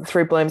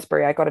through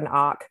Bloomsbury. I got an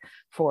ARC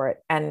for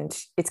it. And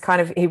it's kind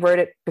of, he wrote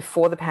it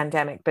before the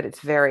pandemic, but it's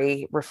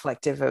very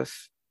reflective of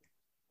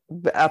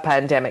a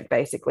pandemic,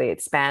 basically.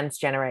 It spans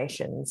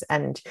generations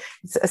and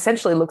it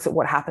essentially looks at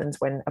what happens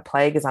when a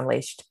plague is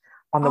unleashed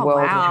on the world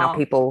and how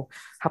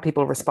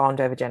people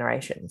respond over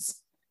generations.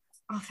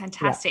 Oh,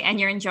 fantastic. Yeah. And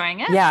you're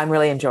enjoying it? Yeah, I'm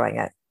really enjoying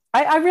it.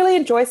 I really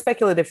enjoy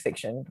speculative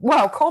fiction.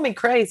 Well, call me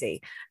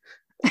crazy.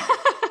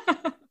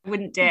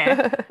 Wouldn't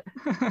dare.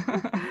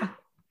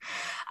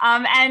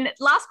 And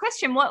last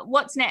question,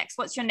 what's next?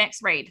 What's your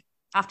next read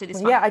after this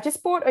one? Yeah, I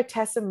just bought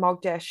Otessa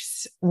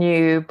Mogdesh's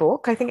new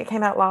book. I think it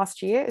came out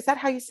last year. Is that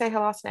how you say her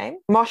last name?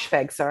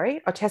 Moshfegh,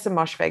 sorry. Otessa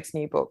Moshfegh's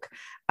new book.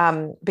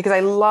 Because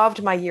I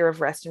loved My Year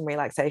of Rest and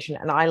Relaxation,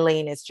 and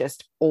Eileen is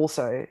just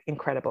also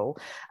incredible.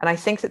 And I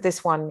think that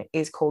this one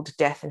is called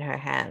Death in Her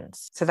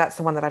Hands. So that's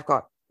the one that I've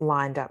got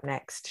lined up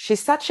next. She's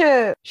such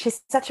a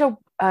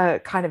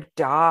kind of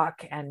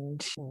dark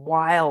and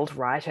wild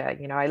writer.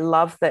 You know, I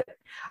love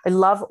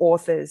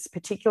authors,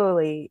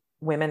 particularly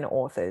women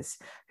authors,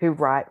 who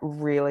write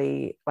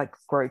really like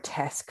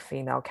grotesque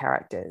female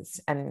characters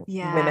and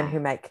women who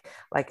make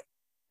like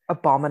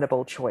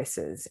abominable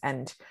choices.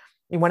 And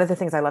one of the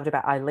things I loved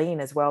about Eileen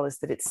as well is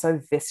that it's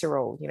so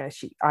visceral. You know,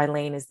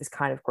 Eileen is this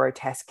kind of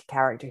grotesque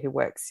character who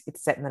works,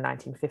 it's set in the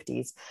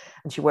 1950s,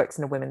 and she works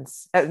in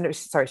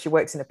she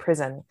works in a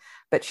prison,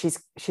 but she's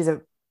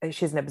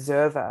an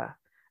observer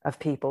of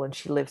people, and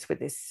she lives with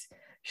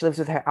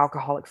her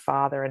alcoholic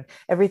father, and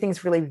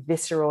everything's really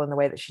visceral in the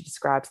way that she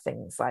describes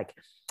things. Like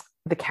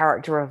the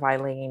character of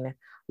Eileen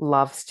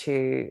loves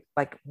to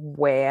like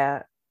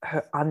wear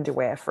her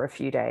underwear for a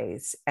few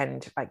days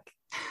and like,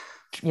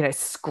 you know,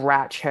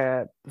 scratch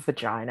her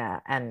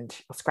vagina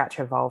or scratch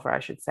her vulva,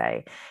 I should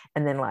say,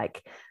 and then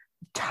like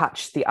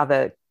touch the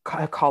other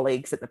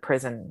colleagues at the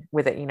prison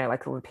with it, you know,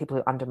 like all the people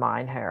who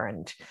undermine her.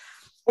 And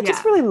I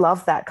just really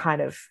love that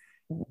kind of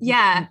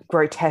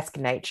grotesque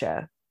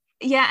nature.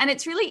 Yeah, and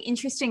it's really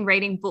interesting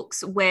reading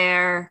books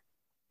where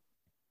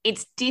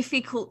it's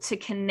difficult to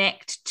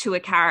connect to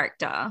a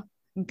character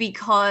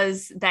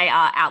because they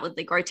are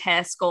outwardly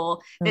grotesque, or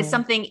there's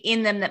something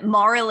in them that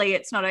morally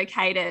it's not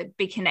okay to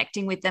be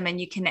connecting with them, and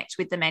you connect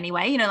with them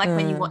anyway. You know, like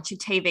when you watch a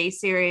TV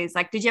series,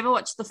 like, did you ever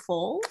watch The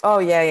Fall? Oh,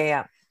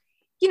 yeah.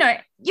 You know,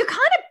 you're kind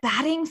of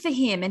batting for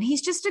him, and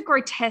he's just a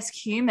grotesque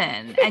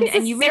human,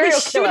 and you really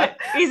shouldn't.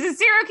 He's a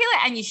serial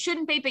killer, and you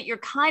shouldn't be, but you're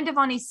kind of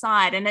on his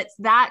side, and it's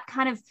that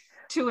kind of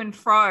to and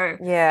fro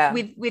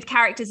with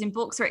characters in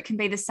books, or it can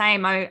be the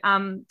same. I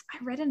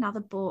read another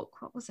book.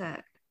 What was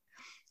it?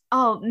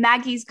 Oh,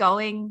 Maggie's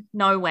Going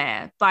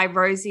Nowhere by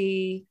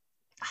Rosie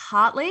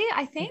Hartley,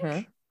 I think.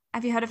 Mm-hmm.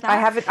 Have you heard of that? I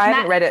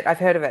haven't read it. I've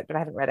heard of it, but I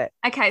haven't read it.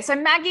 Okay, so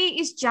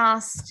Maggie is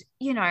just,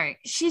 you know,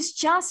 she's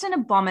just an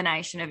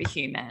abomination of a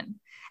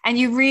human. And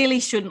you really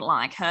shouldn't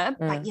like her,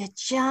 but you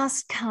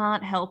just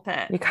can't help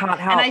it. You can't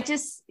help. And I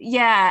just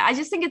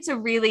think it's a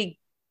really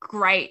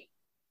great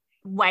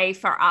way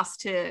for us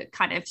to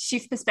kind of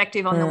shift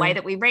perspective on the way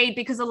that we read,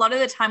 because a lot of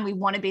the time we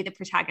want to be the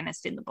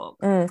protagonist in the book.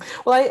 Well,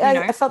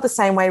 I felt the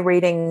same way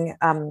reading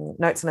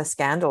Notes on a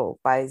Scandal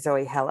by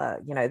Zoe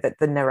Heller. You know, that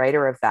the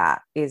narrator of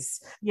that is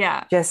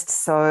just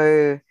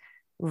so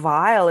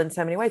vile in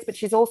so many ways, but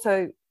she's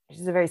a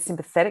very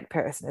sympathetic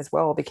person as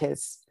well,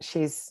 because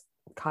she's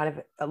kind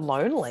of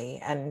lonely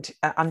and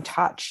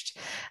untouched.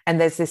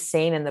 And there's this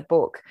scene in the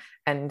book,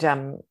 and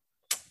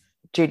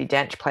Judi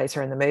Dench plays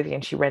her in the movie,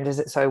 and she renders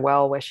it so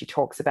well, where she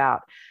talks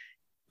about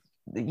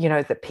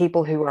that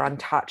people who are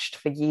untouched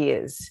for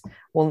years,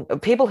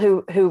 people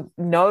who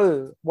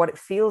know what it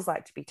feels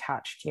like to be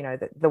touched,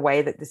 the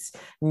way that this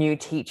new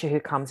teacher who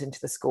comes into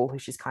the school, who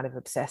she's kind of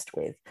obsessed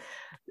with,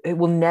 it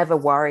will never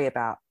worry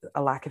about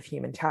a lack of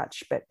human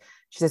touch. But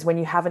she says, when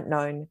you haven't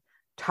known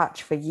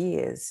touch for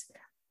years,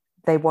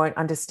 they won't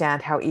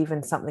understand how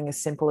even something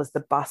as simple as the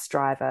bus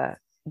driver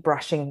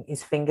brushing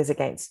his fingers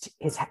against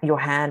your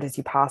hand as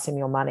you pass him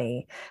your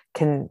money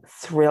can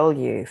thrill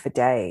you for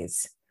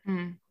days.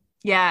 Mm.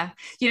 Yeah.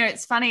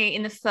 It's funny,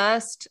 in the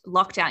first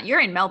lockdown,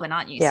 you're in Melbourne,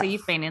 aren't you? Yeah. So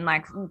you've been in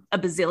like a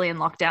bazillion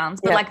lockdowns,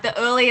 but like the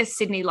earliest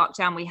Sydney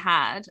lockdown we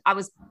had, I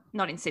was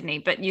not in Sydney,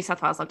 but New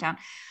South Wales lockdown,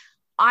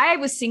 I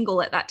was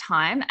single at that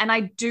time. And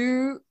I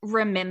do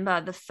remember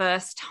the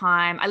first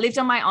time I lived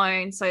on my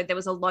own. So there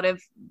was a lot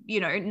of,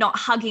 not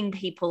hugging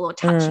people or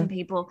touching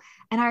people.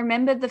 And I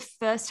remember the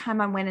first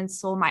time I went and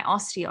saw my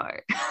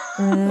osteo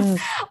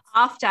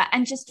after,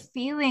 and just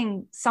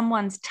feeling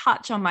someone's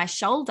touch on my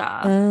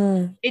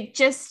shoulder. It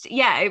just,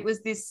 it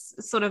was this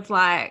sort of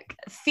like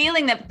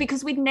feeling that,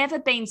 because we'd never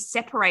been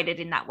separated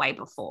in that way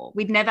before.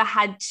 We'd never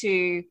had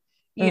to,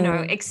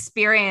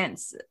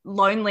 experience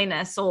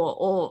loneliness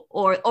or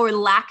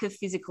lack of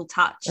physical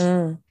touch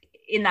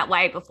in that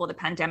way before the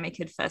pandemic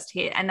had first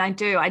hit. And I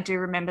do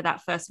remember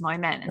that first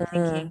moment and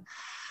thinking,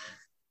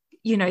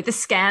 the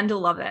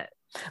scandal of it.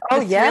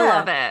 Oh, the thrill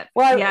of it.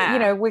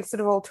 Well, we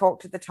sort of all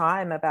talked at the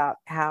time about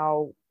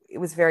how it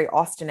was very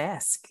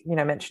Austen-esque,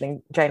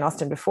 mentioning Jane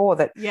Austen before,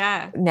 that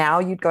now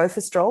you'd go for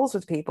strolls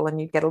with people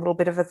and you'd get a little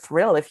bit of a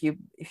thrill if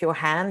your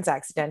hands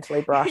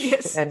accidentally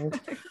brushed and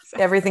exactly.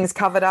 Everything's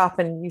covered up,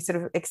 and you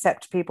sort of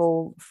accept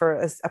people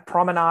for a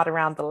promenade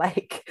around the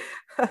lake.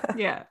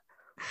 Yeah.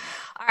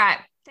 All right.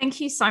 Thank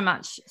you so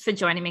much for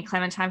joining me,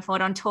 Clementine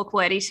Ford, on Talk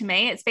Wordy to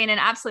Me. It's been an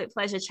absolute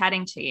pleasure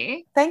chatting to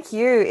you. Thank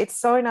you. It's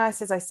so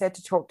nice, as I said,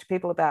 to talk to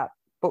people about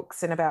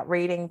books and about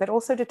reading, but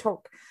also to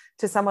talk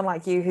to someone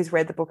like you who's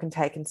read the book and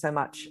taken so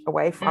much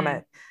away from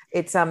it.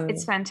 It's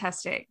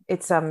fantastic.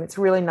 It's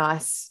really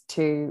nice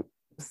to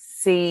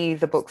see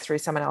the book through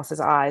someone else's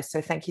eyes.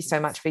 So thank you so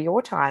much for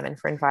your time and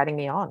for inviting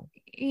me on.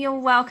 You're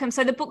welcome.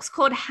 So the book's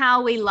called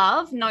How We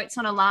Love, Notes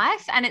on a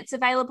Life, and it's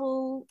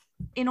available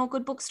in all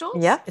good bookstores?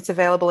 Yeah, it's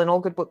available in all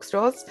good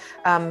bookstores.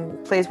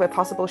 Please, where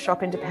possible,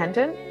 shop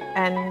independent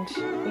and,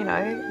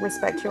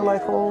 respect your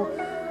local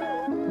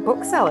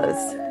booksellers.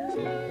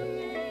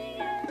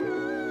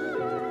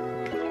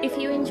 If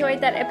you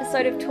enjoyed that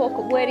episode of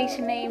Talk Wordy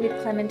to Me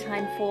with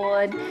Clementine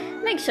Ford,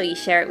 make sure you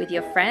share it with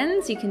your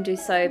friends. You can do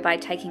so by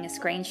taking a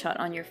screenshot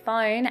on your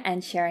phone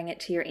and sharing it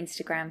to your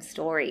Instagram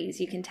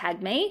stories. You can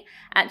tag me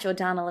at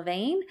Jordana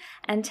Levine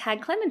and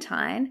tag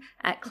Clementine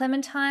at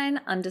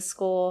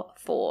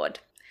Clementine_Ford.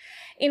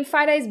 In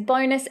Friday's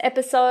bonus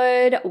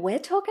episode, we're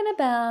talking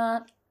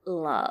about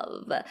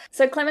love.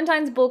 So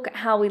Clementine's book,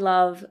 How We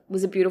Love,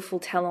 was a beautiful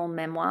tell-all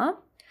memoir.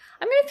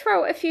 I'm going to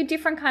throw a few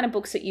different kind of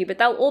books at you, but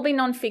they'll all be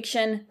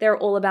nonfiction. They're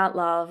all about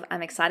love.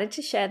 I'm excited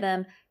to share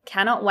them.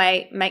 Cannot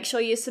wait. Make sure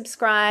you're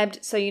subscribed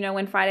so you know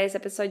when Friday's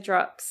episode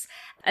drops.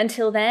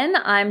 Until then,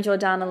 I'm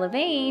Jordana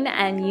Levine,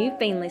 and you've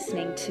been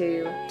listening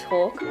to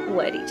Talk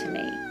Wordy to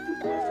Me.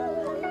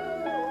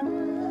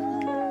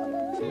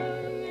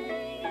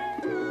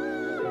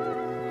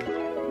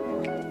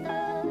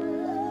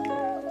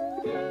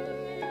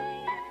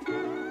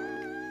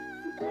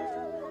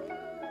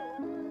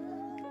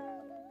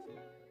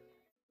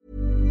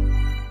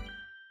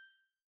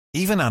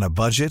 Even on a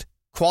budget,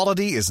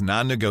 quality is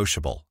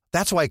non-negotiable.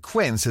 That's why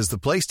Quince is the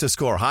place to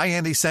score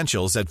high-end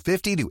essentials at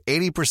 50 to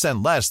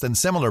 80% less than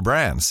similar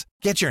brands.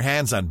 Get your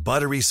hands on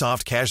buttery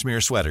soft cashmere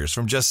sweaters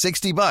from just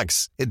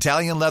 $60,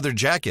 Italian leather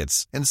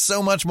jackets, and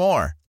so much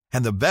more.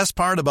 And the best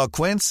part about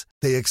Quince,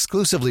 they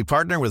exclusively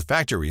partner with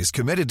factories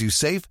committed to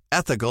safe,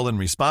 ethical, and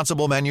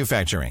responsible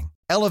manufacturing.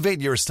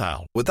 Elevate your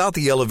style without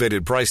the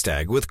elevated price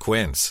tag with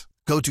Quince.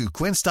 Go to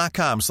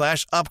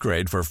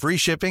quince.com/upgrade for free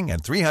shipping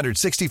and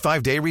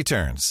 365-day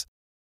returns.